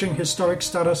approaching historic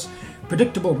status,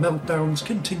 predictable meltdowns,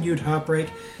 continued heartbreak,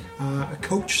 a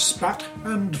coach spat,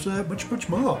 and much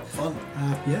more. Fun.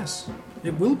 Yes,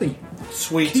 it will be.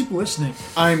 Sweet. Keep listening.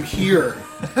 I'm here.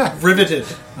 Riveted.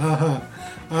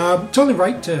 Totally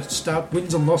right to start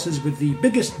wins and losses with the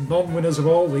biggest non-winners of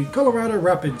all, the Colorado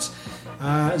Rapids,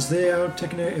 as they are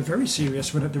taking a very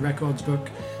serious run at the record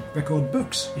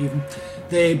books even.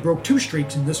 They broke 2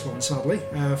 streaks in this one, sadly.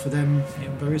 For them,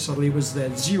 very sadly, it was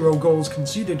their 0 goals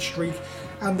conceded streak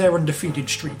and their undefeated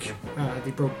streak.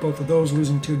 They broke both of those,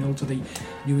 losing 2-0 to the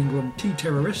New England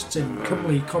T-Terrorists in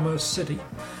Cumberland Commerce City.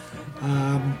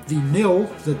 The nil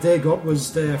that they got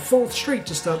was their 4th straight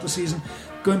to start the season.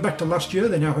 Going back to last year,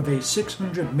 they now have a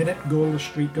 600-minute goal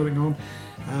streak going on.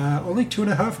 Only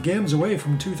 2.5 games away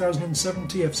from 2007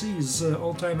 TFC's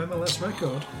all-time MLS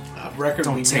record. A record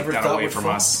Don't we take never that thought away would from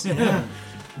fall. us. Yeah.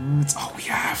 It's all we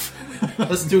have.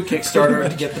 Let's do a Kickstarter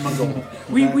to get them a goal.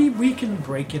 We can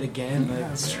break it again.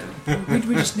 That's true.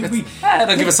 We just need...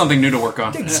 That'll give us something new to work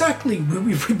on. Exactly.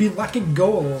 We've been lacking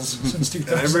goals since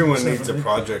 2007. Everyone needs a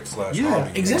project / Yeah,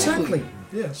 hobby. exactly.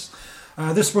 Yes.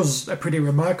 This was a pretty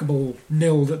remarkable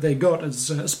nil that they got,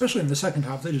 as especially in the second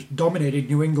half. They just dominated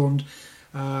New England,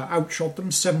 outshot them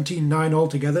 17-9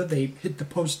 altogether. They hit the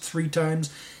post 3 times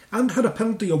and had a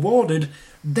penalty awarded,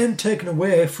 then taken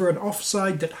away for an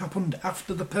offside that happened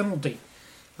after the penalty,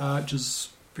 which is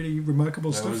pretty remarkable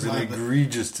That stuff. was an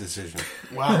egregious decision.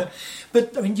 Wow.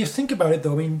 But, I mean, you think about it,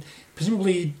 though. I mean,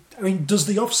 presumably, does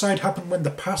the offside happen when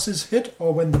the pass is hit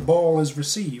or when the ball is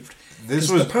received? Because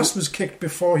the pass was kicked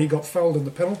before he got fouled and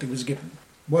the penalty was given.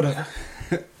 Whatever.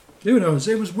 Who knows?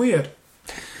 It was weird.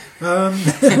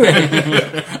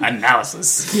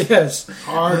 Analysis. Yes.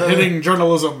 Hard-hitting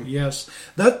journalism. Yes.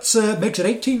 That makes it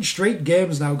 18 straight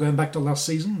games now, going back to last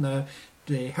season.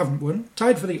 They haven't won.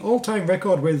 Tied for the all-time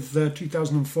record with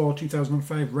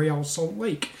 2004-2005 Real Salt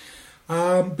Lake.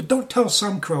 But don't tell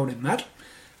Sam Cronin that.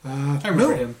 I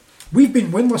remember him. We've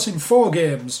been winless in 4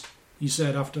 games, he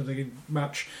said after the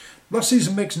match. Last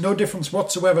season makes no difference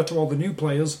whatsoever to all the new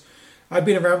players. I've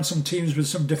been around some teams with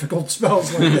some difficult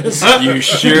spells like this. You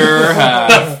sure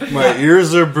have. My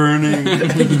ears are burning.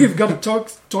 You've got to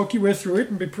talk your way through it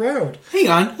and be proud. Hang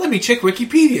on, let me check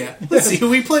Wikipedia. Let's see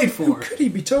who he played Who for. could he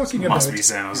be talking about? Must be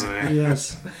San Jose.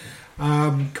 Yes.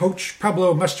 Coach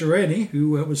Pablo Mastroeni, who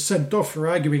was sent off for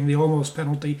arguing the almost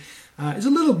penalty, is a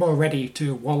little more ready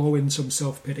to wallow in some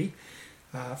self-pity.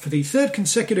 For the 3rd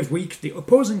consecutive week, the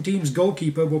opposing team's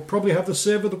goalkeeper will probably have the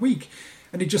save of the week,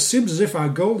 and it just seems as if our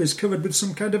goal is covered with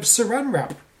some kind of saran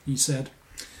wrap, he said.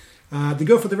 They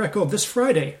go for the record this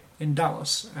Friday in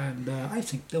Dallas, and I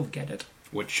think they'll get it.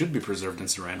 What should be preserved in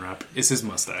saran wrap is his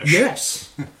mustache.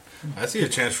 Yes. I see a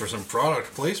chance for some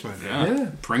product placement. Yeah.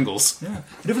 Pringles. Yeah.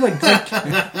 I never like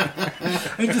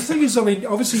and the thing is, I mean,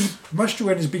 obviously,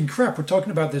 Mastroeni's been crap. We're talking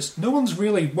about this. No one's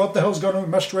really, what the hell's going on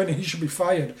with Mastroeni? He should be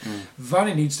fired.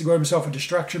 Vanni needs to grow himself a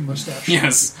distraction mustache.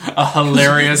 Yes. A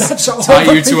hilarious That's all tie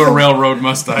you the to a people- railroad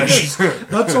mustache.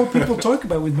 That's all people talk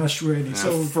about with Mastroeni.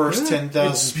 So First yeah,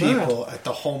 10,000 it's smart. people at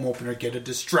the home opener get a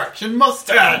distraction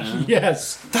mustache.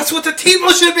 Yes. That's what the team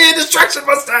should be, a distraction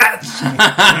mustache.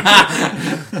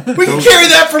 We can carry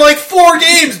that for like 4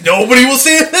 games. Nobody will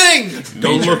say a thing.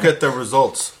 Don't look at the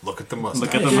results. Look at the mustache.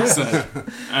 Look at the mustache.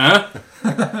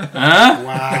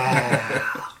 Wow.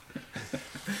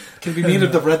 Can we made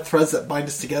of the red threads that bind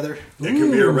us together? It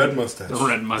could be a red mustache. The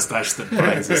red mustache that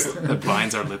binds us, that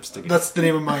binds our lips together. That's the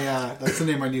name of my. That's the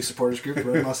name of my new supporters group,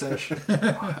 Red Mustache.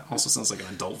 Also sounds like an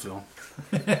adult film.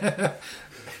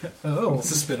 Oh.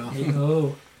 It's a spin-off.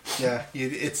 Oh. Yeah,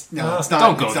 it's no, it's not.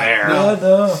 Don't go it's not- there.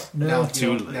 No, No.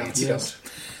 Too you late. don't. You Yes.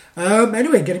 don't.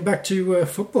 Anyway, getting back to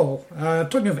football.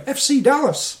 Talking of FC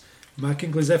Dallas. Mark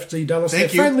Ingley's FC Dallas.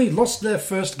 Thank they you. finally lost their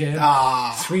first game.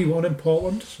 3-1 in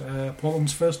Portland.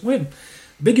 Portland's first win.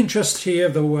 Big interest here,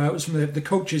 though, was from the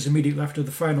coaches immediately after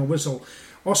the final whistle.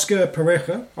 Oscar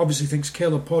Pareja obviously thinks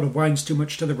Caleb Porter whines too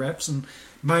much to the refs and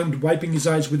mimed wiping his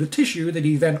eyes with a tissue that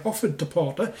he then offered to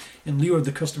Porter in lieu of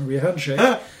the customary handshake.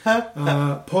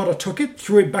 Porter took it,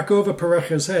 threw it back over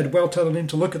Pareja's head, while telling him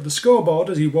to look at the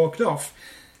scoreboard as he walked off.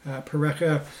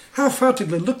 Pareja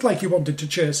half-heartedly looked like he wanted to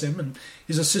chase him, and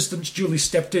his assistants duly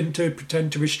stepped in to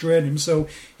pretend to restrain him, so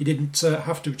he didn't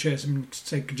have to chase him.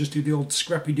 He could just do the old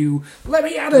scrappy-doo, let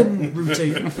me at him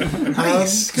routine.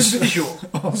 Nice. Good visual.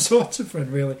 All sorts of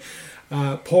fun, really.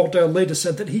 Porter later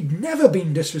said that he'd never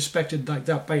been disrespected like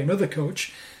that by another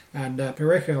coach, And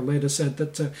Pareja later said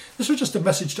that this was just a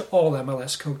message to all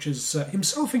MLS coaches,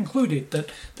 himself included, that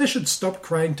they should stop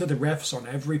crying to the refs on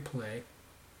every play.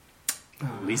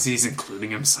 At least he's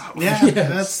including himself. Yeah,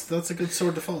 Yes. that's a good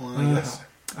sword to fall on, I guess.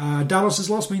 Dallas's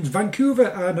loss means Vancouver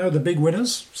are now the big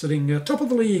winners, sitting top of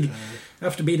the league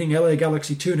after beating LA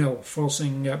Galaxy 2-0,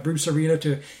 forcing Bruce Arena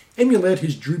to emulate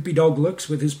his droopy dog looks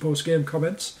with his post-game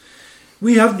comments.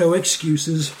 "We have no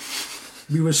excuses.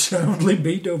 We were soundly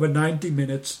beat over 90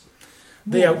 minutes.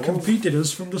 They outcompeted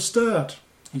us from the start,"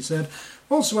 he said,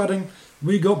 also adding,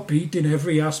 "We got beat in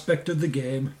every aspect of the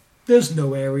game. There's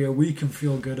no area we can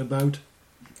feel good about."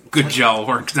 Good job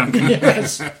work, Duncan.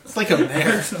 Yes, It's like a I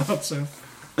mare. thought so.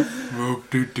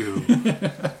 Whoop-doo-doo.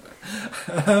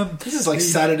 This is like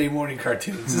Saturday morning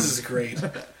cartoons. This is great.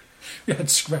 We had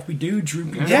Scrappy Doo,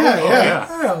 Droopy Dog. Yeah.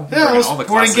 Well, Yeah, I was all the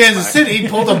born in classics Kansas back. City,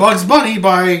 pulled a Bugs Bunny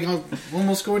by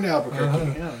almost going to Albuquerque.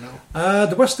 I don't know.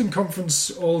 The Western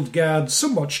Conference Old Guard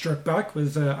somewhat struck back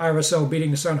with RSL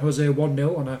beating San Jose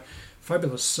 1-0 on a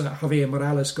fabulous Javier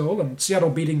Morales goal, and Seattle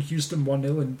beating Houston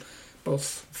 1-0 in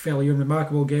both fairly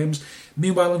unremarkable games.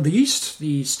 Meanwhile, in the East,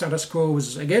 the status quo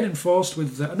was again enforced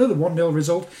with another 1-0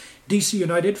 result. DC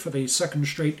United, for the second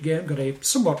straight game, got a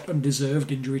somewhat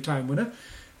undeserved injury time winner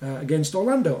against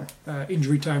Orlando.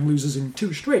 Injury time losers in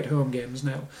 2 straight home games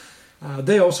now.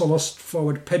 They also lost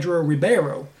forward Pedro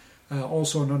Ribeiro,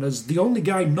 also known as the only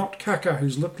guy not Kaká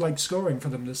who's looked like scoring for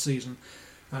them this season,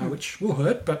 which will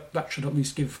hurt, but that should at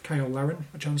least give Kyle Larin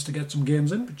a chance to get some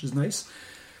games in, which is nice.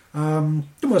 The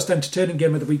most entertaining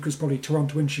game of the week was probably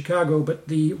Toronto and Chicago, but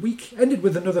the week ended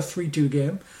with another 3-2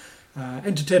 game,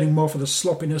 entertaining more for the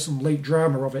sloppiness and late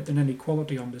drama of it than any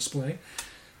quality on display.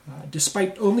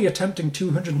 Despite only attempting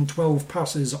 212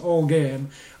 passes all game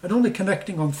and only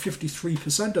connecting on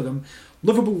 53% of them,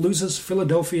 lovable losers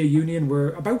Philadelphia Union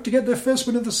were about to get their first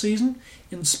win of the season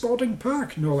in Sporting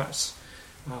Park, no less,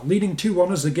 leading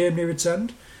 2-1 as the game near its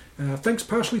end, thanks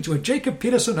partially to a Jacob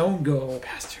Peterson own goal.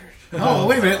 Bastard. Oh,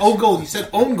 wait a minute. Own goal. You said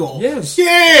own goal. Yes.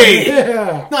 Yay!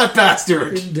 Yeah, Not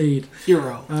bastard. indeed.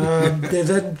 Hero. They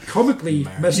then comically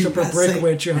messed up a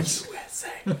breakaway chance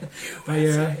USA. by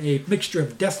a mixture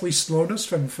of deathly slowness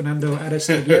from Fernando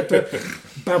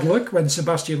Aristeguieta, bad luck when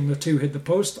Sebastian Letou hit the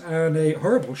post, and a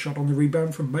horrible shot on the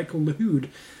rebound from Michael Lahoud.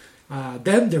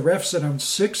 Then the refs announced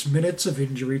 6 minutes of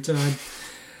injury time.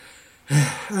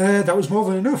 That was more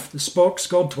than enough. The Spark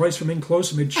scored twice from in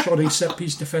close amid shoddy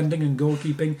set-piece defending and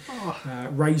goalkeeping.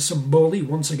 Rai Samboli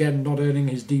once again not earning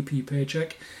his DP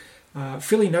paycheck.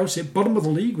 Philly now sit bottom of the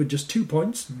league with just 2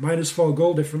 points, -4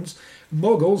 goal difference, and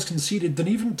more goals conceded than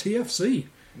even TFC,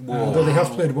 though they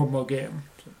have played one more game.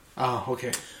 Oh,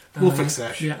 okay. We'll fix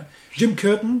that. Yeah. Jim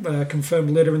Curtin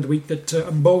confirmed later in the week that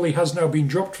Mboli has now been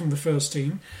dropped from the first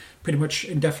team, pretty much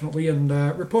indefinitely, and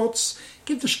reports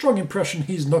give the strong impression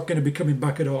he's not going to be coming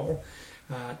back at all.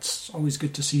 It's always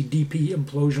good to see DP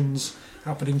implosions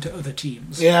happening to other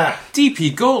teams. Yeah.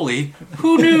 DP goalie?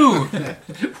 Who knew?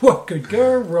 What could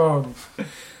go wrong?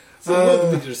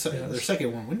 So their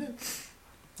second one, wouldn't it?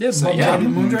 Yeah, So, yeah, the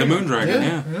Moondragon? Moondragon,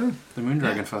 Yeah. yeah. The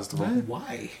Moondragon Festival.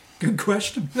 Why? Good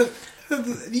question. The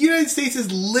United States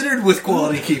is littered with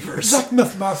quality keepers. Zach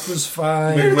Math was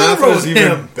fine. Maybe McMath wrote is even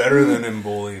him. better than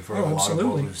Mboli for Oh, a lot absolutely.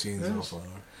 of what we've seen so far.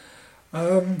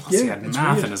 Plus he had it's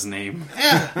math weird. in his name.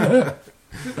 Yeah.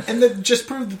 And that just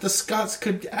proved that the Scots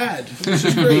could add, which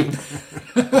is great.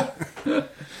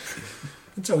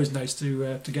 It's always nice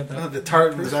to get that. The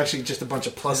tart was actually just a bunch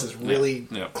of pluses, really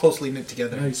Yeah. closely knit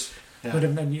together. Nice. Yeah. Put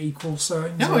in any equal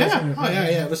signs. Oh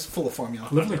yeah. It was full of formula.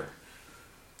 Lovely.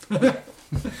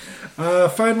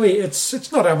 Finally,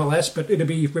 it's not MLS, but it'd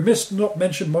be remiss to not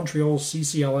mention Montreal's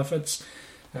CCL efforts.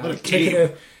 What a Taking game.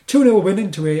 a 2-0 win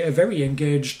into a very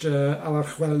engaged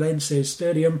Alajuelense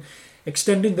stadium,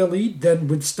 extending the lead, then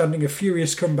withstanding a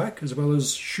furious comeback, as well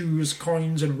as shoes,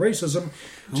 coins, and racism,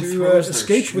 to throws their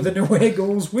escape shoe? with an away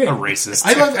goals win. A racist.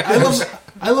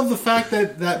 I love the fact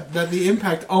that the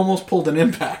Impact almost pulled an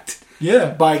Impact Yeah,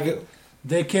 by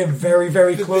they came very,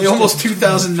 very close. they almost to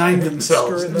 2009 themselves.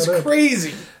 screwing It was that up.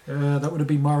 crazy. That would have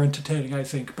been more entertaining, I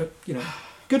think. But,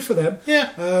 good for them. Yeah.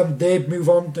 They move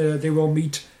on. They will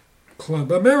meet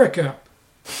Club America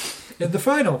in the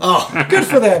final. Oh, Good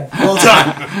for them. well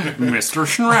done. Mr.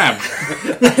 Schrab.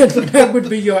 That would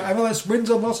be your MLS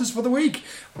wins and losses for the week.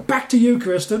 Back to you,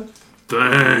 Kristen.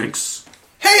 Thanks.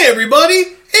 Hey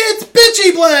everybody, it's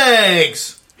Bitchy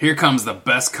Blanks. Here comes the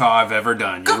best caw I've ever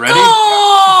done. You ready?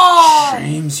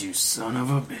 James, you son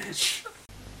of a bitch.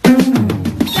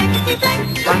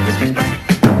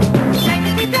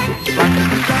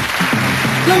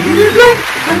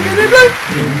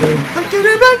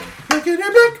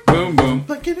 Boom, boom.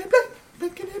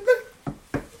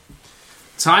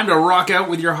 Time to rock out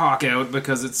with your hawk out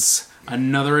because it's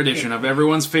another edition of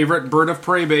everyone's favorite bird of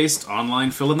prey based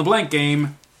online fill in the blank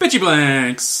game, Bitchy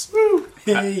Blanks.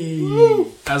 Hey.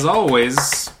 As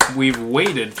always, we've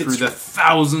waded through the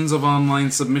thousands of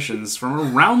online submissions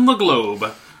from around the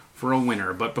globe for a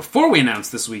winner. But before we announce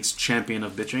this week's champion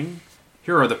of bitching,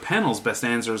 here are the panel's best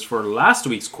answers for last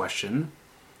week's question.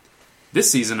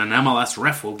 This season, an MLS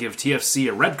ref will give TFC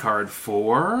a red card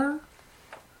for...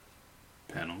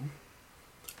 Panel.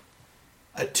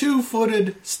 A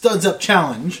 2-footed studs-up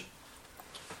challenge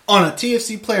on a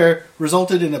TFC player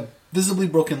resulted in a visibly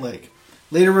broken leg.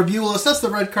 Later review will assess the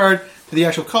red card to the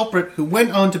actual culprit who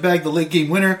went on to bag the late game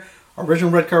winner.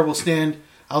 Original red card will stand.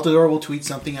 Altidore will tweet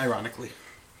something ironically.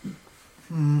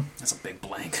 That's a big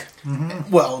blank.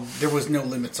 Well, there was no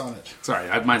limits on it. Sorry,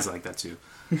 mine's like that too.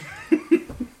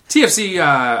 TFC,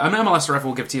 an MLS ref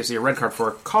will give TFC a red card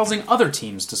for causing other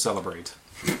teams to celebrate.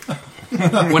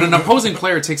 When an opposing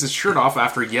player takes his shirt off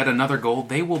after yet another goal,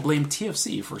 they will blame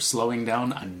TFC for slowing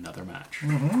down another match.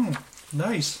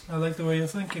 Nice. I like the way you're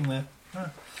thinking there.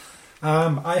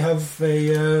 I have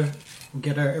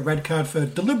get a red card for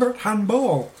deliberate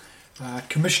handball.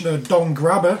 Commissioner Don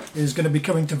Grabber is going to be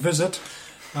coming to visit,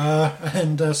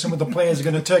 and some of the players are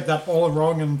going to take that all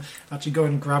wrong and actually go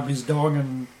and grab his dog,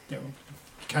 and you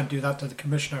can't do that to the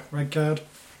commissioner. Red card.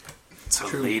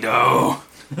 Toledo.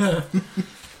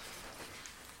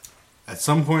 At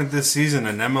some point this season,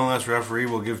 an MLS referee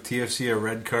will give TFC a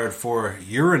red card for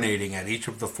urinating at each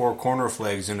of the 4 corner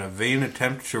flags in a vain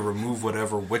attempt to remove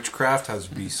whatever witchcraft has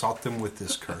besought them with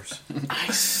this curse.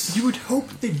 Nice. You would hope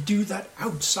they'd do that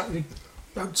outside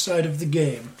of the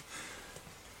game.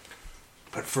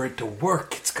 But for it to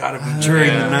work, it's got to be during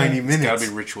the 90 minutes. It's got to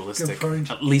be ritualistic. Good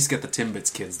point. At least get the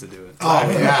Timbits kids to do it. Oh,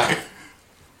 yeah.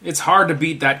 It's hard to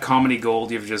beat that comedy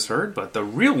gold you've just heard, but the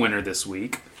real winner this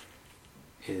week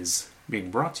is being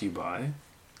brought to you by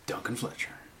Duncan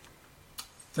Fletcher.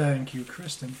 Thank you,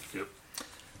 Kristen. Yep.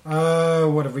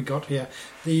 What have we got here?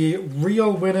 The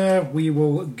real winner, we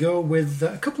will go with...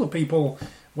 a couple of people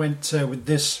went with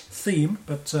this theme,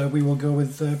 but we will go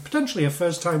with potentially a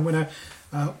first-time winner,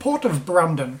 Port of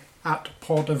Brandon, at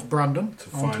Port of Brandon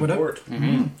on Twitter. Port.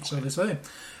 So they say.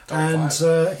 And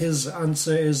his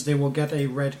answer is they will get a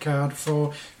red card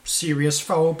for serious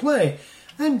foul play.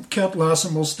 And Kurt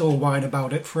Larson will still whine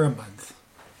about it for a month.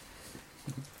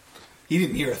 He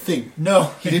didn't hear a thing.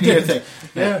 No. He didn't hear a thing.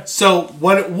 Yeah. So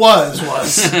what it was...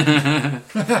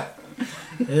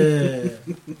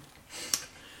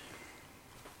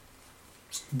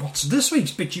 What's this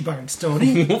week's Bitchy Blanks,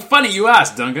 Tony? Well, funny you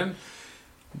asked, Duncan.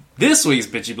 This week's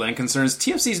Bitchy Blank concerns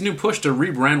TFC's new push to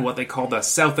rebrand what they call the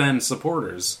South End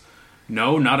supporters.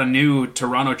 No, not a new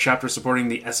Toronto chapter supporting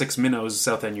the Essex Minnows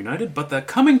South End United, but the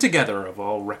coming together of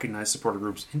all recognized supporter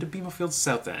groups into BMO Field's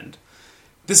South End.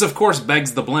 This, of course,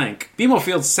 begs the blank. BMO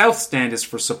Field's South Stand is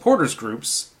for supporters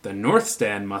groups. The North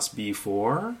Stand must be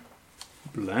for...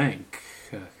 blank.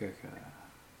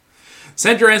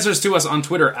 Send your answers to us on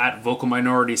Twitter at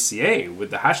VocalMinorityCA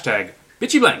with the hashtag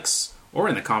BitchyBlanks, or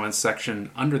in the comments section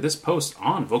under this post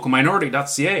on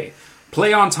vocalminority.ca.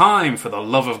 Play on time, for the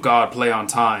love of God, play on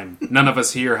time. None of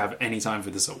us here have any time for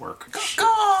this at work.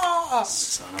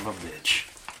 Son of a bitch.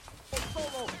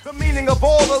 The meaning of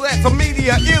all of that, the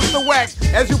media is the wax.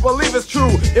 As you believe it's true,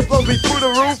 it blows me through the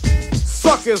roof.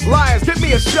 Suckers, liars, get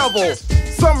me a shovel.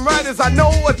 Some writers I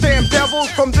know are damn devils.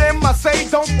 From them I say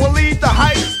don't believe the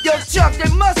hype. Yo, Chuck,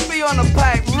 they must be on the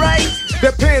pipe, right?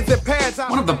 Their pens and pads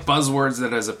One of the buzzwords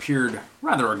that has appeared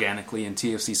rather organically in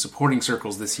TFC supporting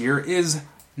circles this year is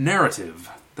narrative.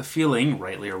 The feeling,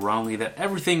 rightly or wrongly, that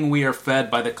everything we are fed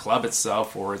by the club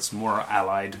itself or its more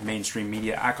allied mainstream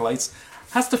media acolytes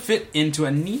has to fit into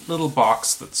a neat little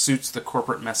box that suits the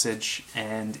corporate message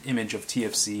and image of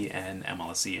TFC and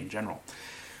MLSE in general.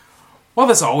 While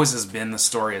this always has been the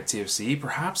story at TFC,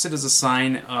 perhaps it is a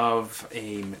sign of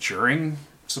a maturing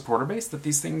supporter base that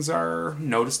these things are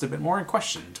noticed a bit more and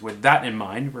questioned. With that in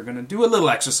mind, we're going to do a little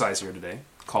exercise here today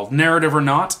called Narrative or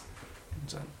Not.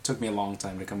 It took me a long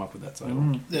time to come up with that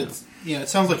title. it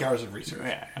sounds like hours of research.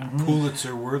 Yeah.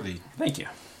 Pulitzer worthy. Thank you.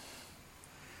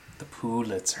 The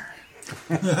Pulitzer.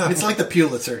 It's like the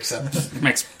Pulitzer, except...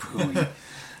 Makes pooey.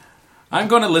 I'm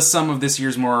going to list some of this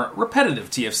year's more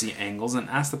repetitive TFC angles and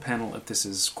ask the panel if this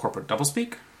is corporate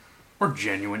doublespeak or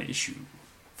genuine issue.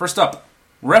 First up,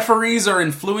 referees are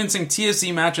influencing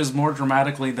TFC matches more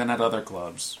dramatically than at other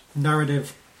clubs.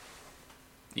 Narrative.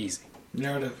 Easy.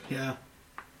 Narrative, yeah.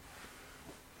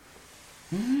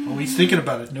 Oh, he's thinking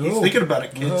about it. No. He's thinking about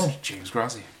it, kids. No. James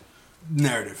Grossi.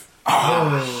 Narrative.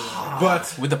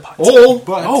 But... With the putt. Oh!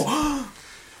 But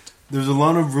There's a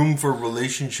lot of room for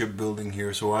relationship building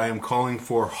here, so I am calling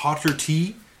for hotter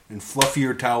tea and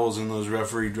fluffier towels in those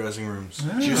referee dressing rooms.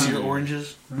 Juicier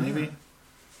oranges, maybe.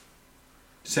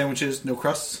 Sandwiches, no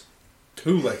crusts.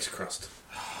 Who likes crust?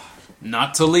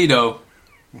 Not Toledo.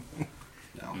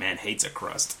 No. Man hates a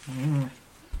crust.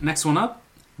 Next one up.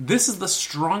 This is the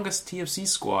strongest TFC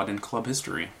squad in club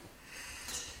history.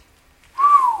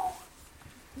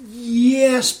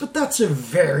 Yes, but that's a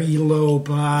very low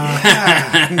bar.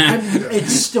 And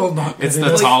it's still not good. It's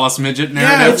the tallest midget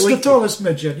narrative. Yeah, it's the tallest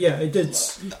midget. Yeah, it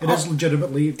is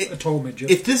legitimately a tall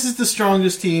midget. If this is the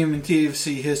strongest team in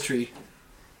TFC history,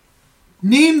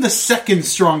 name the second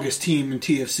strongest team in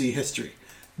TFC history.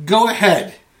 Go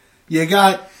ahead. You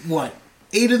got,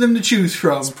 8 of them to choose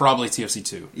from. It's probably TFC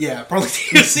 2. Yeah, probably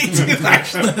TFC 2,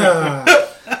 actually.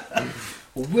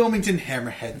 Wilmington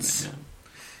Hammerheads.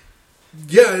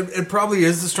 Yeah, it probably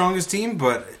is the strongest team,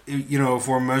 but if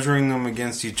we're measuring them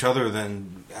against each other,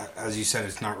 then as you said,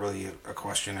 it's not really a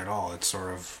question at all. It's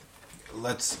sort of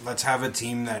let's have a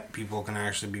team that people can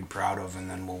actually be proud of, and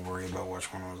then we'll worry about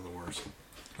which one was the worst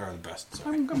or the best.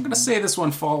 Sorry. I'm going to say this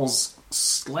one falls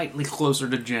slightly closer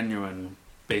to genuine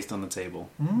based on the table,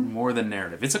 more than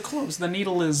narrative. It's a close. The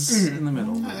needle is in the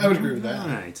middle. I would agree with that. All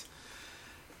right.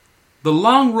 The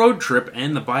long road trip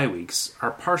and the bye weeks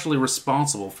are partially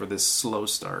responsible for this slow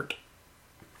start.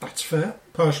 That's fair.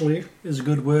 Partially is a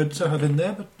good word to have in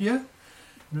there, but yeah.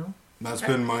 No. That's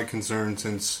been my concern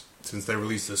since they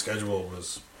released the schedule.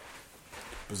 Was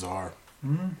bizarre.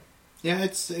 Yeah,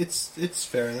 it's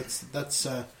fair. That's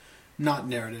not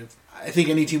narrative. I think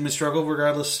any team would struggle,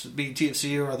 regardless, be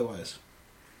TFC or otherwise.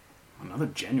 Another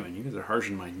genuine. You guys are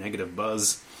harshing my negative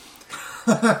buzz.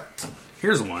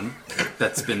 Here's one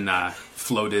that's been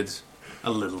floated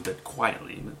a little bit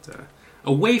quietly. But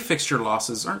away fixture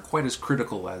losses aren't quite as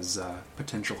critical as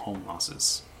potential home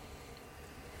losses.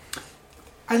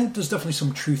 I think there's definitely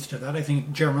some truth to that. I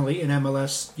think generally in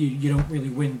MLS, you don't really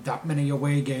win that many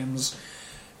away games.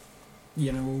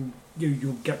 You'll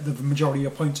get the majority of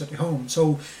your points at home.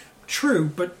 So,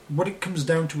 true, but what it comes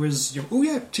down to is,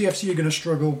 TFC are going to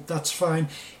struggle, that's fine.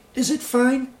 Is it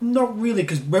fine? Not really,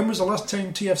 because when was the last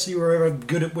time TFC were ever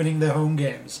good at winning their home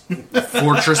games?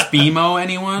 Fortress BMO,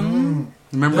 anyone?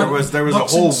 Remember, there was a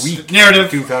whole week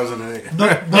narrative 2008.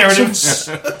 Not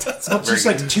since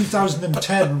like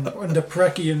 2010 under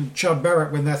Preki and Chad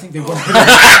Barrett when I think they won.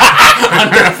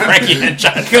 under Frankie and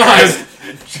Chad.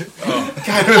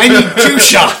 God, I need 2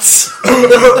 shots.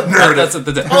 That's at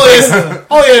the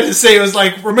All you had to say was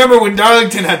remember when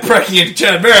Darlington had Preki and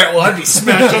Chad Barrett? Well, I'd be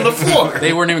smashed on the floor.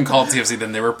 They weren't even called TFC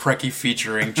then. They were Preki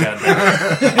featuring Chad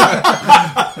Barrett.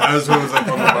 That was what it was like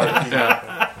on the marquee.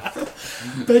 Yeah.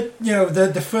 But,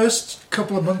 the first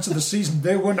couple of months of the season,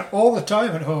 they won all the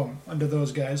time at home under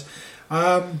those guys.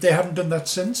 They haven't done that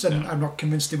since, and I'm not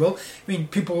convinced they will. I mean,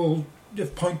 people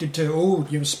have pointed to,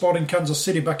 Sporting Kansas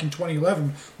City back in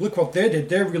 2011. Look what they did.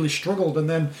 They really struggled, and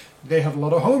then they had a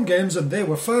lot of home games, and they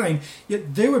were fine.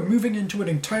 Yet they were moving into an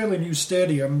entirely new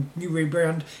stadium, new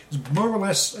rebrand. It was more or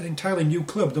less an entirely new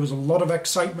club. There was a lot of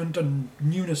excitement and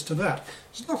newness to that.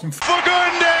 There's nothing For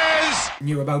goodness!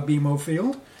 new about BMO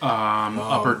Field.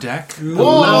 Upper Deck.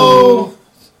 Whoa!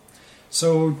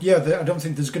 So, I don't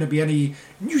think there's going to be any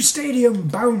new stadium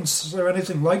bounce or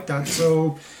anything like that.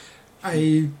 So,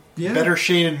 Better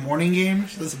shaded morning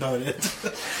games? That's about it.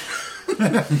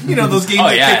 Those games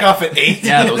that kick off at 8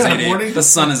 Yeah, those in 8 the morning? The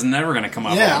sun is never going to come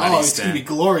up on that east it's going stand. to be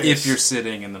glorious. If you're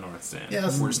sitting in the north stand.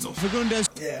 Yeah, we're still...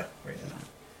 Yeah.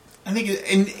 I think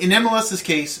in MLS's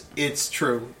case, it's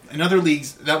true. In other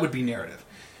leagues, that would be narrative.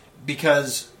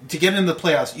 Because to get into the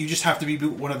playoffs, you just have to be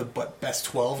one of the best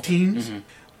 12 teams. Mm-hmm.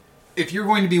 If you're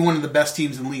going to be one of the best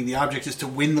teams in the league, the object is to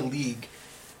win the league,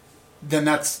 then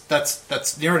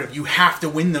that's narrative. You have to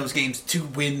win those games to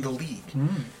win the league.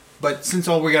 Mm. But since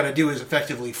all we got to do is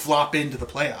effectively flop into the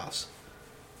playoffs,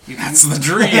 that's the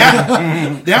dream.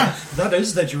 Yeah, that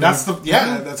is the dream. That's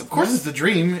of course it's the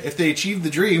dream. If they achieve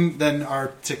the dream, then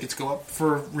our tickets go up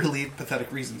for really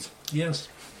pathetic reasons. Yes.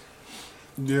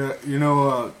 Yeah,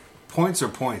 points are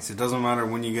points. It doesn't matter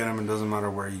when you get them. It doesn't matter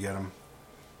where you get them.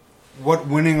 What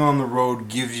winning on the road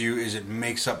gives you is it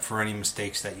makes up for any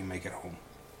mistakes that you make at home.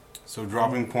 So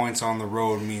dropping points on the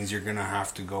road means you're going to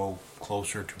have to go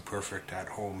closer to perfect at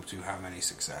home to have any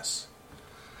success.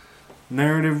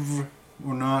 Narrative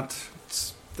or not,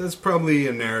 that's probably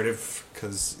a narrative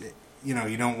because, you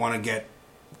don't want to get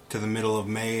to the middle of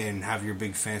May and have your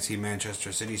big fancy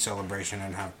Manchester City celebration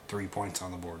and have 3 points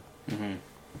on the board. Mm-hmm.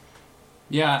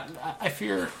 Yeah, I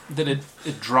fear that it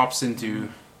drops into,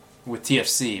 with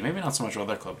TFC, maybe not so much with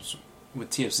other clubs, with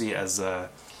TFC as a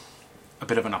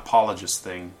bit of an apologist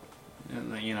thing.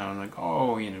 And, like,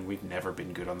 oh, we've never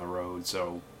been good on the road,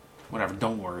 so whatever.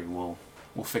 Don't worry, we'll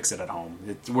fix it at home.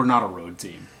 We're not a road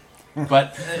team.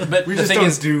 But We the just thing don't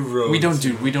is, do roads.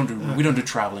 we don't do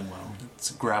traveling well.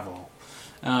 It's gravel.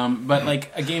 But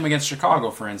like a game against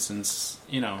Chicago, for instance,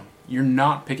 you're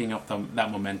not picking up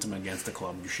that momentum against the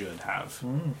club you should have.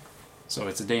 So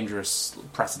it's a dangerous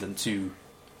precedent to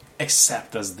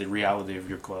accept as the reality of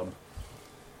your club.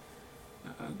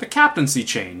 The captaincy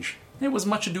change. It was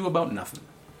much ado about nothing.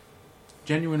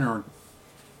 Genuine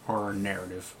or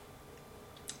narrative.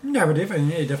 Narrative,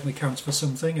 and it definitely counts for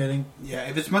something. I think. Yeah,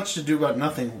 if it's much to do about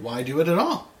nothing, why do it at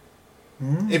all?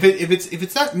 If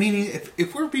it's that meaning,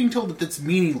 if we're being told that it's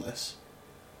meaningless,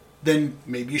 then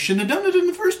maybe you shouldn't have done it in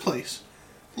the first place,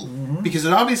 because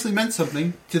it obviously meant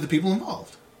something to the people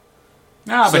involved.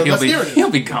 Ah, So but that's narrative. he'll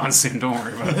be gone soon. Don't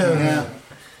worry about it. Yeah.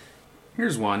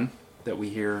 Here's one that we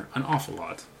hear an awful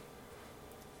lot,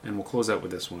 and we'll close out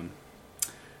with this one.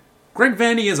 Greg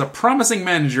Vanney is a promising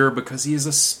manager because he is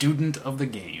a student of the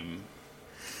game.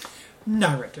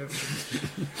 Narrative.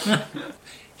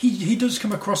 He does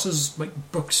come across as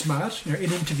like book smart. In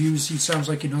interviews, he sounds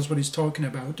like he knows what he's talking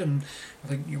about, and I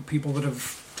think people that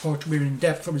have talked to him in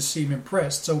depth always seem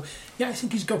impressed. So yeah, I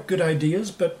think he's got good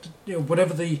ideas, but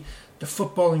whatever the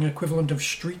footballing equivalent of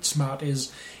street smart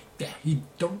is, yeah, he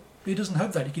doesn't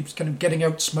have that. He keeps kind of getting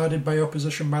outsmarted by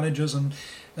opposition managers, and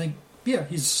I think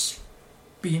he's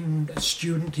been a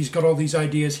student. He's got all these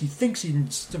ideas. He thinks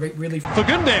he's really For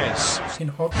goodness!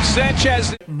 hot.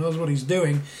 Sanchez. Knows what he's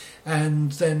doing,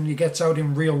 and then he gets out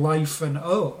in real life, and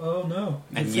oh no,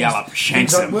 And Things- Yallop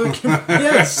shanks things aren't him. working.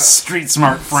 Yes, Street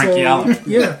smart Frank so, Yallop.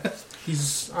 yeah,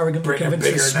 he's arrogantly Bring a convinced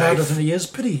bigger he's smarter knife. than he is,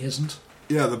 but he isn't.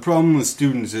 Yeah, the problem with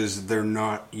students is they're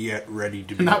not yet ready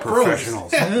to be Not pros.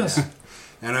 professionals. Yes,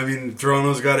 And I mean,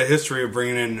 Toronto's got a history of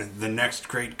bringing in the next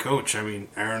great coach. I mean,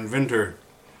 Aaron Vinter,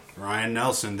 Ryan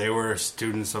Nelson, they were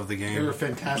students of the They game. were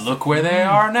fantastic. Look where they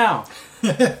are now.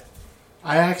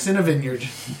 Ajax in a vineyard.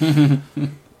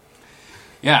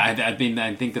 Yeah, I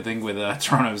think the thing with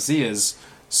Toronto FC is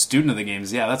student of the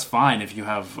games. Yeah, that's fine if you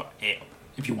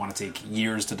want to take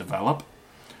years to develop,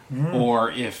 or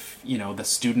if the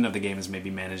student of the game is maybe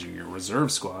managing your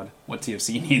reserve squad. What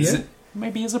TFC needs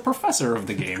maybe is a professor of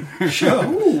the game, sure.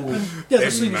 Yeah,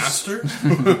 the thing is, Master?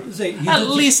 at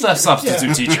least a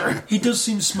substitute teacher. he does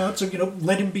seem smart. So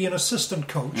let him be an assistant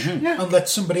coach, Yeah. and let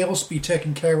somebody else be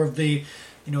taking care of the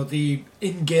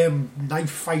in-game knife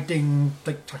fighting,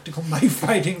 like tactical knife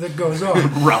fighting that goes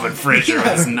on. Robin Fraser with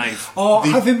his knife. Or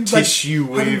have him tissue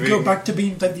have him go waving. back to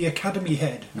being like the academy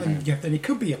head, and then he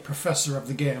could be a professor of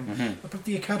the game. But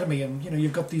the academy, and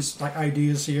you've got these like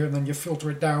ideas here, and then you filter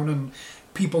it down, and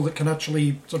people that can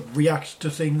actually sort of react to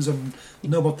things and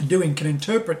know what they're doing can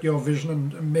interpret your vision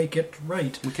and make it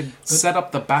right. We could set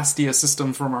up the Bastia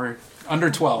system from our under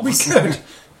 12s. We could.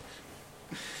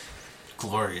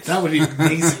 Glorious. That would be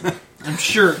amazing. I'm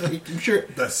sure.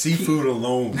 The seafood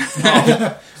alone.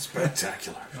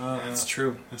 Spectacular. That's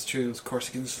true. That's true. Those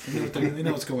Corsicans, they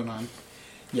know what's going on.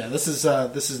 Yeah, this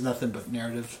is nothing but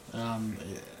narrative.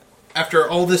 After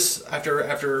all this,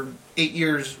 after 8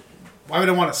 years, why would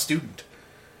I want a student?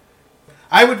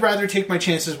 I would rather take my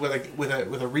chances with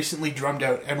a recently drummed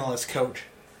out MLS coach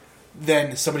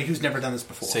than somebody who's never done this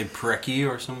before. Say Preki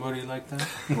or somebody like that.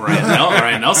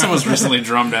 Ryan Nelson was recently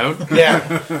drummed out.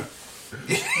 Yeah.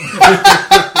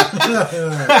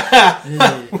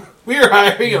 We are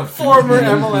hiring a former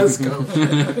MLS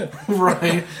coach.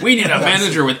 Right. We need a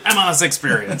manager with MLS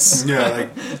experience. Yeah,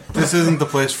 like, this isn't the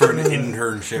place for an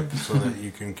internship so that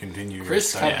you can continue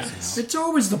Chris your Yeah. studies. It's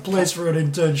always the place for an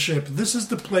internship. This is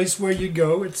the place where you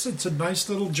go. It's a nice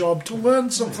little job to learn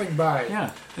something by.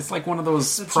 Yeah, it's like one of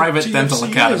those That's private what dental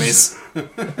TFC academies.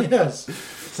 Yes.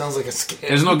 Sounds like a scam.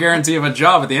 There's no guarantee of a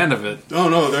job at the end of it. Oh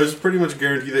no, there's pretty much a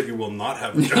guarantee that you will not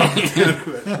have a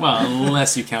job. Well,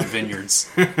 unless you count vineyards.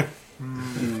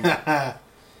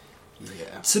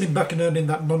 Sitting back and earning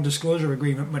that non-disclosure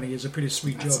agreement money is a pretty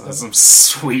sweet job. That's some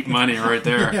sweet money right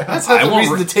there. That's not the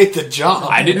reason to take the job.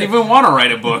 I didn't even want to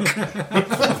write a book.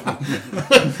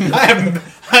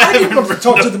 I didn't want to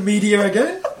talk to the media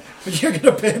again, but you're going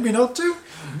to pay me not to?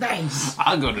 Nice.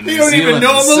 I'll go to New You don't Zealand even know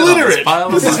and I'm sit on this illiterate. pile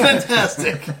of This is money.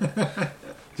 fantastic.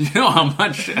 Do you know how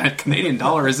much a Canadian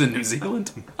dollar is in New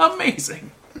Zealand?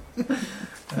 Amazing.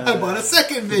 I bought a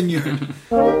second vineyard.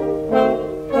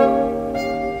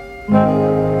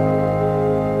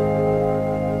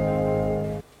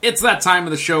 It's that time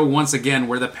of the show once again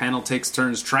where the panel takes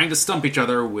turns trying to stump each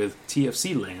other with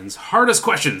TFC Land's hardest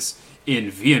questions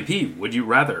in VMP Would You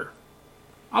Rather.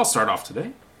 I'll start off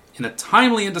today in a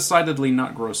timely and decidedly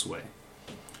not gross way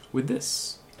with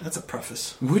this. That's a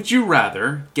preface. Would you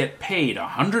rather get paid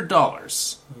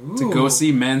 $100 to go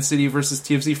see Man City versus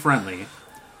TFC friendly,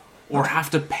 or have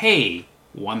to pay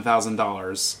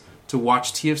 $1,000 to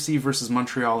watch TFC versus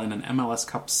Montreal in an MLS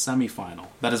Cup semifinal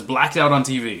that is blacked out on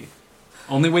TV?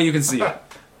 Only way you can see it.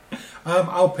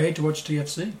 I'll pay to watch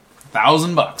TFC.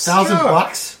 $1,000.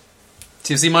 $1,000?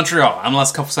 TFC Montreal,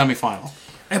 MLS Cup semifinal.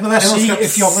 MLSC, Cup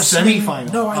if you're listening.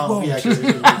 semi-final. No, I won't. Yeah, 'cause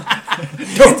it-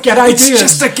 Don't get ideas. It's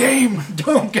just a game.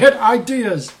 Don't get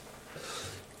ideas.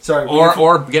 Sorry.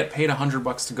 Or get paid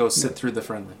 $100 to go sit through the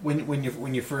friendly.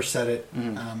 when you first said it,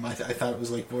 I thought it was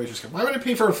like Voyagers Cup. Why would I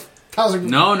pay for $1,000?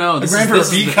 No. This is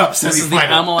the B Cup this is the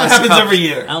semifinal. MLS That happens Cup, every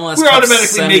year. MLS We Cup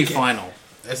automatically make it. semifinal.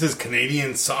 This is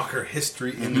Canadian soccer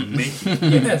history in the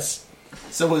making. Yes.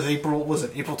 So was April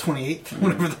 28th,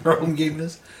 whenever the home game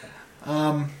is?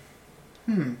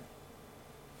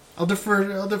 I'll defer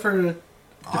to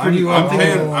you on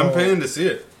I'm paying to see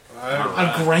it.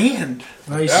 $1,000.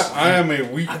 Nice. Yeah, I am a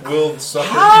weak-willed sucker.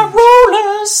 High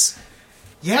rollers.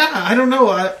 Yeah, I don't know.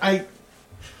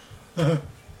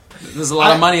 There's a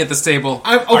lot of money at this table.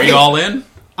 okay. Are you all in?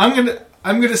 I'm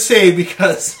gonna say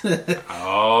because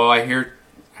Oh, I hear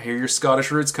your Scottish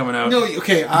roots coming out. no,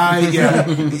 okay, yeah,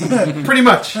 pretty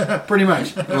much.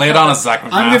 Lay it on us, Zach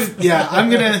McMath. I'm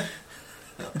gonna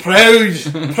proud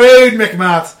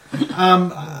McMath.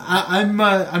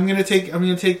 I'm gonna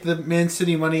take the Man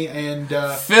City money and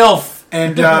Filth.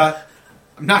 I'm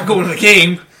not going to the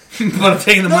game, but I'm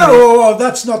taking the money. No,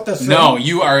 that's not the thing. No,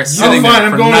 you are I'm sitting fine. there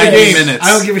I'm for going to the 90 game. minutes.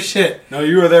 I don't give a shit. No,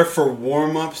 you were there for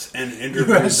warm-ups and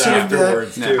interviews sitting there,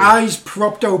 afterwards, too. eyes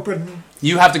propped open.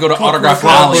 You have to go to Autograph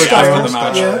Corporate Alley style. after the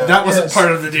match. Yeah. That wasn't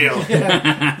part of the deal.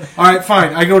 All right,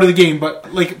 fine. I go to the game,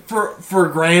 but like for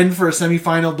 $1,000 for a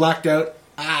semifinal blacked out.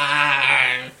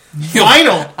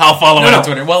 Final. I'll follow it No, on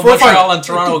Twitter. Well, for a Montreal final. and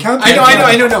Toronto. It can't be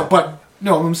I know. But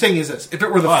no, what I'm saying is this: if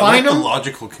it were the I like the final,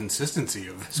 logical consistency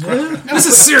of this question. This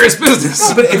is serious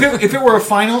business. but if it were a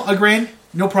final, $1,000,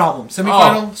 no problem.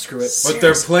 Semifinal, screw it. But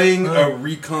they're playing a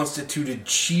reconstituted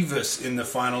Chivas in the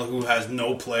final who has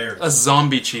no players. A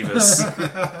zombie Chivas.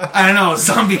 I don't know,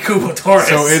 zombie Cubo Torres.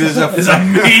 So it is is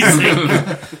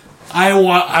amazing.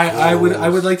 I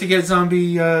would like to get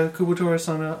zombie Cubo Torres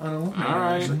on a loan. All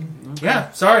right.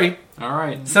 Yeah, sorry. All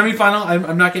right. Semifinal.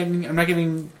 I'm not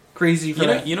getting crazy for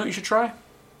that. You know what you should try?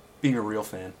 Being a real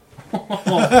fan.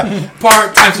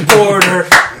 Part-time supporter.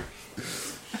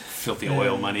 Filthy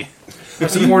oil money. Our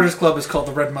supporters club is called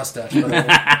the Red Mustache. By the way.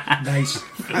 Nice.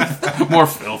 More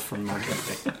filth from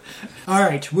marketing. All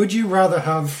right. Would you rather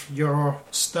have your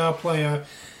star player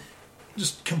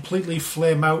just completely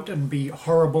flame out and be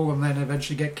horrible and then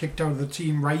eventually get kicked out of the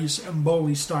team, Rice and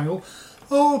Bowley style,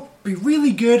 or be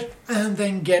really good and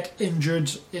then get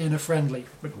injured in a friendly,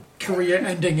 but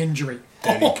career-ending injury?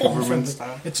 Danny In a Cooperman friendly.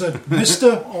 style. It's a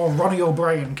Mr. or Ronnie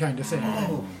O'Brien kind of thing.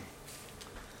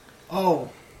 Oh,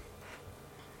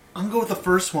 I'm gonna go with the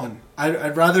first one.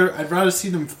 I'd rather see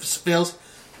them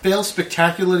fail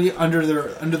spectacularly under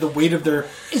the weight of their.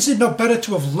 Is it not better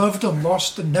to have loved and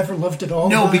lost than never loved at all?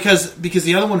 No, Matt? because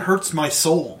the other one hurts my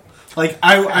soul. Like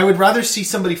I would rather see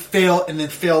somebody fail and then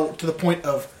fail to the point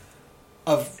of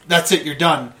that's it, you're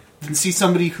done, than see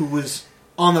somebody who was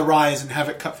on the rise and have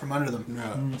it cut from under them.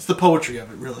 Yeah. It's the poetry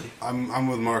of it, really. I'm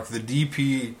with Mark. The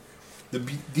DP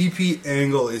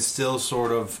angle is still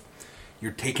sort of,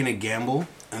 you're taking a gamble,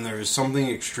 and there is something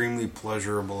extremely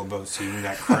pleasurable about seeing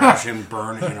that crash and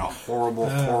burn in a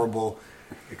horrible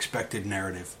expected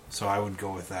narrative. So I would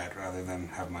go with that rather than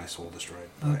have my soul destroyed.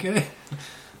 Okay.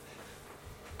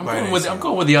 I'm going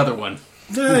with the other one.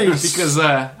 Nice. Because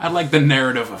I like the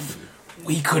narrative of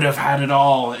we could have had it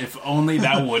all if only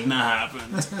that wouldn't have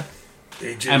happened.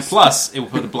 And plus, it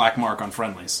would put a black mark on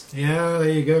friendlies. Yeah, there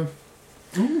you go.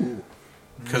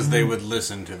 Because they would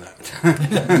listen to that.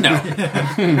 No.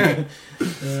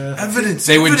 Evidence.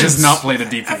 They would just not play the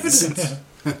DPs.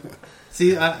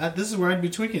 See, this is where I'd be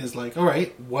tweaking. Is like, all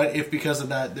right, what if because of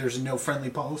that there's no friendly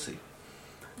policy?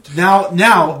 Now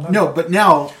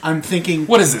I'm thinking.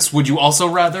 What is this? Would you also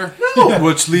rather? No,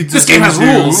 Which leads This us game has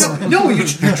into- rules. no,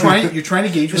 you're trying to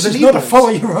gauge This with is the not a Eagles. follow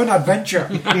your own adventure.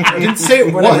 I didn't say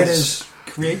it Whatever was. it is.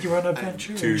 Create your own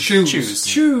adventure. Choose.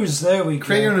 Choose. There we go.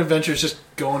 Create your own adventure is just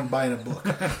going buying a book.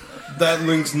 That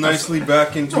links nicely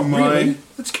back into Not my. really.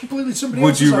 It's completely somebody Would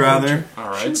else's you rather? adventure. All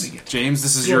right, James.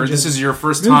 This is Go, your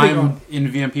first Moving time on. in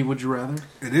VMP. Would you rather?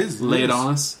 It is. Lay it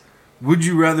on us. Would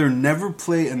you rather never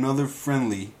play another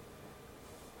friendly,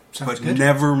 Sounds but good.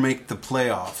 never make the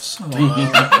playoffs? We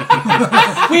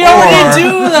already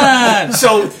do that.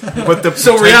 So But the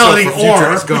So potential reality for future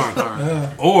or- is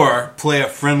gone. Or play a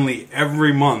friendly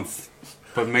every month,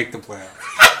 but make the playoffs.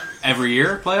 Every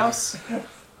year playoffs.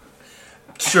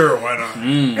 Sure, why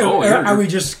not? Oh, Are we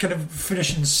just kind of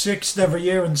finishing sixth every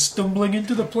year and stumbling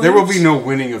into the playoffs? There will be no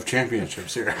winning of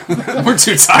championships here. we're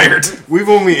too tired. We've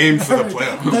only aimed for the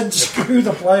playoffs. Then screw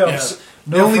the playoffs.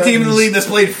 The only team in the league that's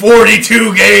played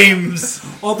 42 games.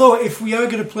 Although, if we are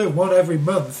going to play one every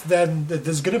month, then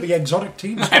there's going to be exotic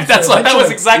teams. That was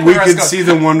exactly We where I was could going. see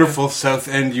the wonderful South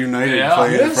End United Yeah.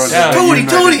 play in Yes. front Yeah. of Tony, United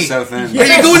Tony. South End. Yeah. Are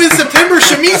you going in September?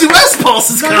 Shimizu West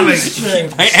Pulse is coming.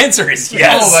 My answer is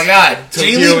yes. Oh my god.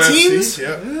 J-League teams?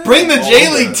 Yeah. Bring the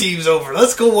J-League teams over.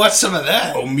 Let's go watch some of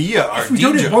that. Omiya We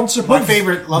do it Ardija. once a My month.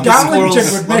 favorite, Lumpy Darlington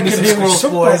Squirrels. would make Lumpy it here at Squirrels,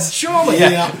 some boys. point, surely.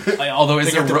 Yeah. Although, is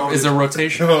They got there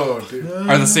rotation? Oh, dude.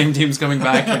 Are the same teams coming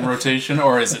back in rotation,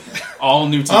 or is it all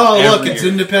new teams? Oh, look, every it's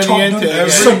year? Independiente. Tottenham, again.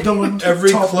 Sunderland,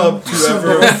 Every Tottenham, club to ever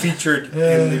Sunderland. have featured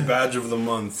in the badge of the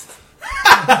month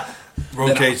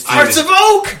rotates. Hearts of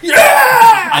Oak!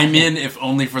 I'm in, if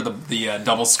only for the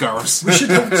double scarves. We should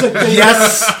have to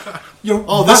Yes!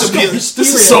 Oh, this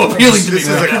is so appealing to me. This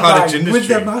is a cottage with industry.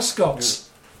 their mascots.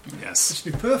 Yes,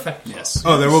 It'd be perfect. yes.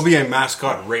 Oh, there will be a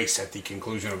mascot race at the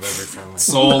conclusion of every friendly.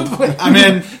 Sold. I'm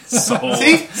in. Sold.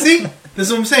 See? This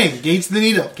is what I'm saying. Gauge the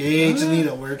needle. Gauge the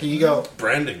needle. Where can you go?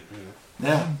 Branding.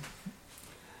 Yeah.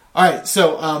 All right.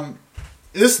 So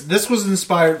this was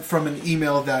inspired from an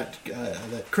email that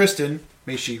Kristen,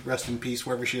 may she rest in peace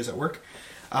wherever she is at work,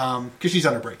 because she's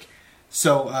on her break.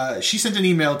 So she sent an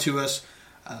email to us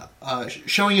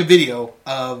showing a video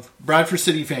of Bradford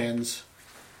City fans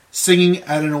singing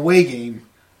at an away game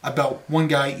about one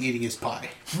guy eating his pie.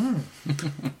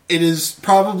 It is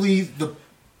probably the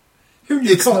Who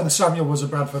knew Colin Samuel was a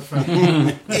Bradford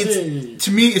fan?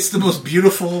 to me, it's the most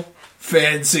beautiful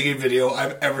fan singing video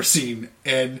I've ever seen,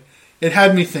 and it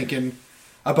had me thinking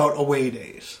about away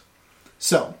days.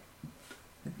 So,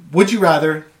 would you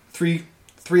rather three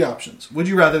options? Would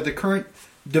you rather the current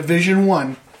Division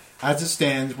 1 as it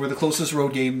stands, where the closest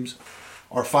road games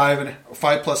are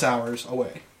 5+ hours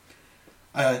away,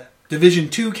 Division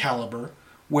 2 caliber,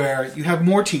 where you have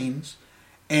more teams,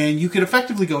 and you could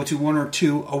effectively go to 1 or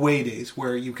 2 away days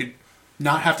where you could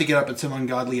not have to get up at some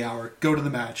ungodly hour, go to the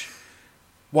match,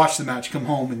 watch the match, come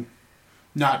home, and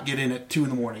not get in at 2 in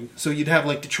the morning. So you'd have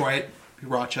like Detroit,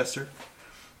 Rochester,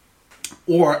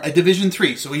 or a Division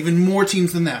 3, so even more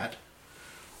teams than that,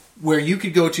 where you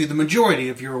could go to the majority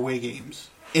of your away games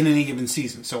in any given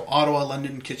season. So Ottawa,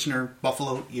 London, Kitchener,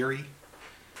 Buffalo, Erie.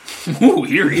 Ooh,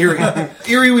 Erie.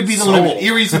 Erie would be the limit.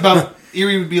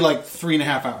 Erie would be like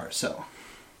 3.5 hours.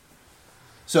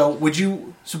 So would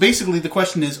you? So basically, the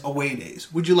question is away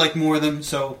days. Would you like more of them?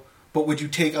 But would you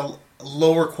take a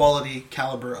lower quality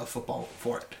caliber of football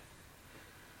for it?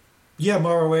 Yeah,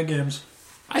 more away games.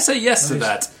 I say yes to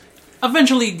that.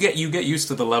 Eventually, you get used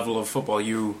to the level of football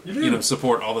you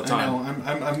support all the I time. know.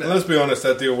 I'm Let's be honest,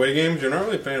 at the away games, you're not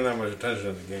really paying that much attention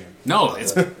to the game. No,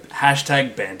 it's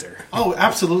hashtag banter. Oh,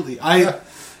 absolutely.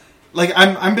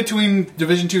 I'm between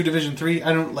Division 2, Division 3.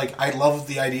 I love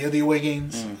the idea of the away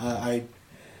games.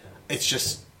 It's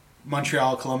just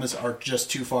Montreal, Columbus are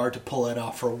just too far to pull it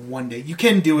off for one day. You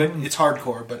can do it. It's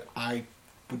hardcore, but I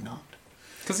would not.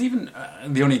 Because even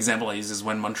the only example I use is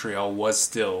when Montreal was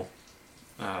still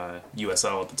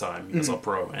USL at the time, USL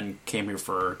Pro, and came here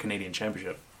for Canadian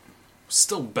Championship.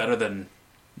 Still better than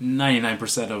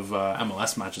 99% of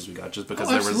MLS matches we got, just because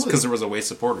there was away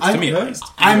supporters. To me, at least.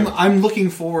 I'm looking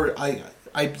forward.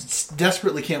 I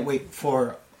desperately can't wait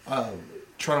for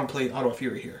Toronto play Ottawa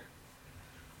Fury here,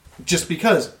 just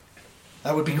because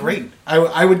that would be great.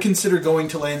 I would consider going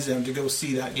to Lansdowne to go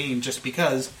see that game, just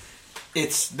because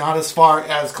it's not as far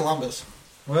as Columbus.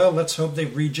 Well, let's hope they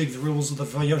rejig the rules of the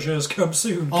Voyageurs Cup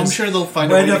soon. I'm sure they'll find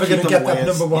a We're way to never keep going to them get that away.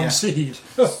 number 1 Yeah. seed.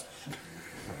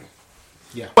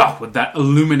 Yeah. Well, with that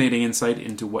illuminating insight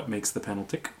into what makes the panel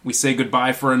tick, we say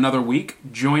goodbye for another week.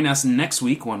 Join us next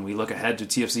week when we look ahead to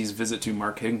TFC's visit to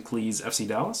Mark Hinckley's FC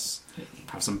Dallas,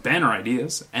 have some banner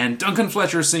ideas, and Duncan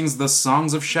Fletcher sings the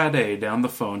Songs of Sade down the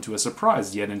phone to a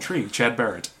surprised yet intrigued Chad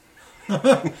Barrett.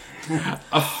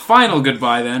 A final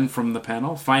goodbye then from the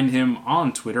panel. Find him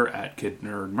on Twitter at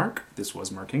KidNerdMark. This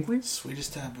was Mark Hinckley.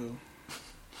 Sweetest taboo.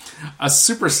 A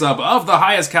super sub of the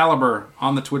highest caliber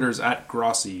on the Twitters at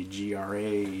Grossi,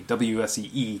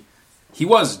 Grawsee. He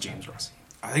was James Rossi.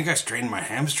 I think I strained my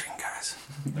hamstring, guys.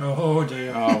 Oh,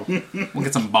 dear. Oh, we'll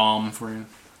get some balm for you.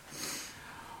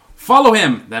 Follow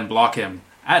him, then block him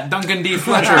at Duncan D.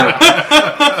 Fletcher.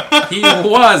 He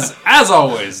was, as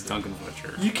always, Duncan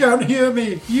Fletcher. You can't hear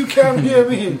me. You can't hear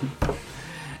me.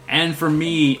 And for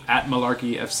me, at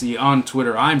Malarkey FC on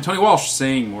Twitter, I'm Tony Walsh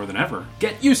saying more than ever,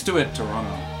 get used to it,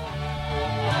 Toronto.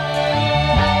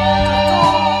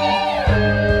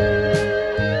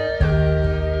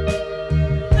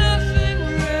 Nothing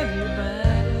really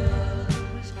matters.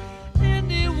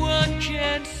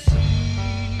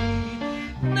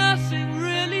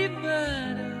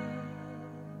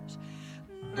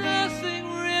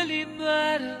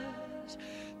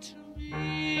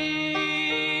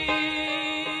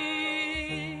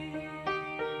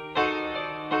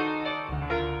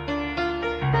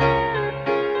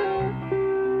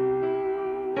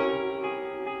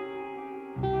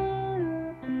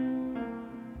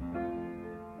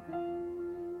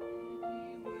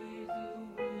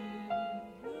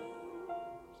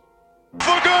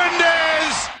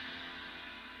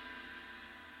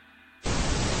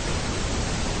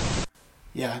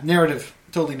 Yeah, narrative.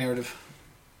 Totally narrative.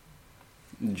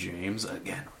 James,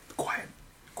 again, quiet.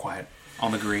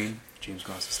 On the green, James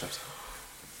Crosby steps up.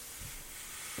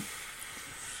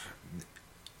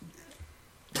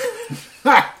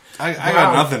 I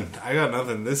got nothing. I got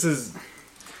nothing. This is...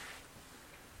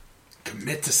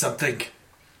 Commit to something.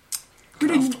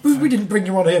 We didn't bring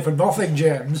you on here for nothing,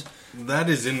 James. That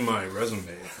is in my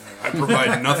resume. I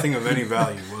provide nothing of any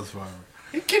value whatsoever.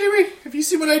 Are you kidding me? Have you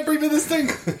seen what I bring to this thing?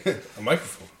 A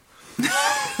microphone.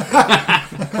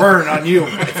 Burn on you,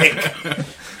 I think.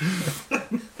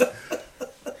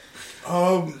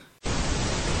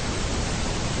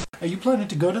 Are you planning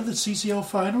to go to the CCL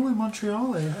final in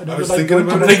Montreal? I was thinking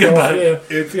about it.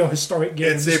 For your historic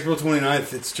games. It's April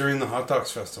 29th. It's during the Hot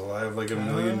Dogs Festival. I have like a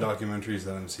million documentaries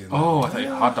that I'm seeing. Oh, I thought you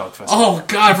had a hot dog festival. Oh,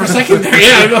 God, for a second there.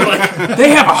 Yeah, I'm like, They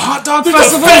have a hot dog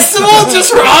festival?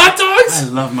 just for hot dogs?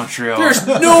 I love Montreal. There's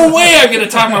no way I'm going to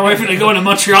talk my wife into going to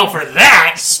Montreal for that.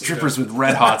 strippers with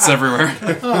red hots everywhere.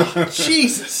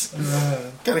 Jesus.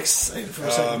 Got excited for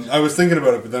a second. I was thinking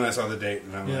about it, but then I saw the date,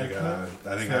 and I'm Yeah, like,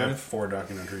 I think I have 4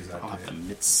 documentaries that I'll have the day.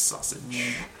 Mitz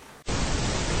sausage.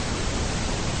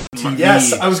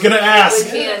 Yes, I was going to ask.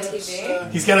 Would be on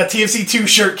TV. He's got a TFC2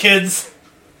 shirt, kids.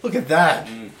 Look at that.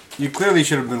 You clearly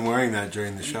should have been wearing that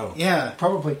during the show. Yeah.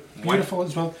 Probably. Beautiful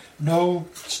as well. No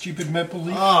stupid Maple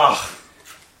Leaf. Oh.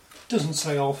 Doesn't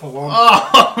say all for one.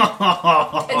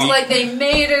 It's like they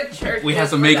made a church. We have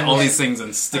to make all these things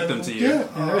and stick them to you.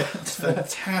 Yeah. It's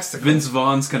fantastic. Vince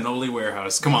Vaughn's Cannoli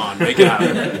Warehouse. Come on, make it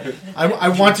happen. I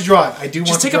want to draw it. I do want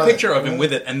Just to take draw a picture it. of him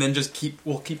with it, and then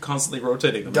we'll keep constantly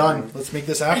rotating them. Done. Let's make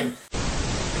this happen.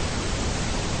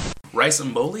 Rice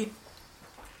and Mboli?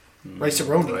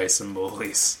 Rice-A-Roni. Rice and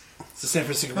Mboli's. It's the San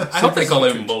Francisco. I hope they call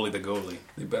him Mboli the goalie.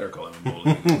 They better call him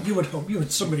Mboli. You would hope. You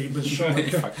would. Somebody was sure.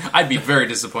 I'd be very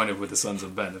disappointed with the Sons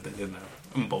of Ben if they didn't have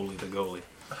Mboli the goalie.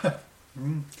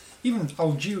 Even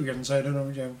Algerians, I don't know.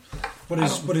 You know,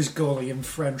 what is goalie in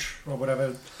French or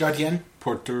whatever? Gardien.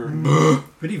 Porter.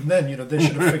 But even then, you know, they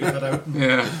should have figured that out.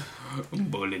 Yeah.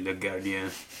 Mboli le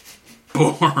gardien.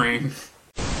 Boring.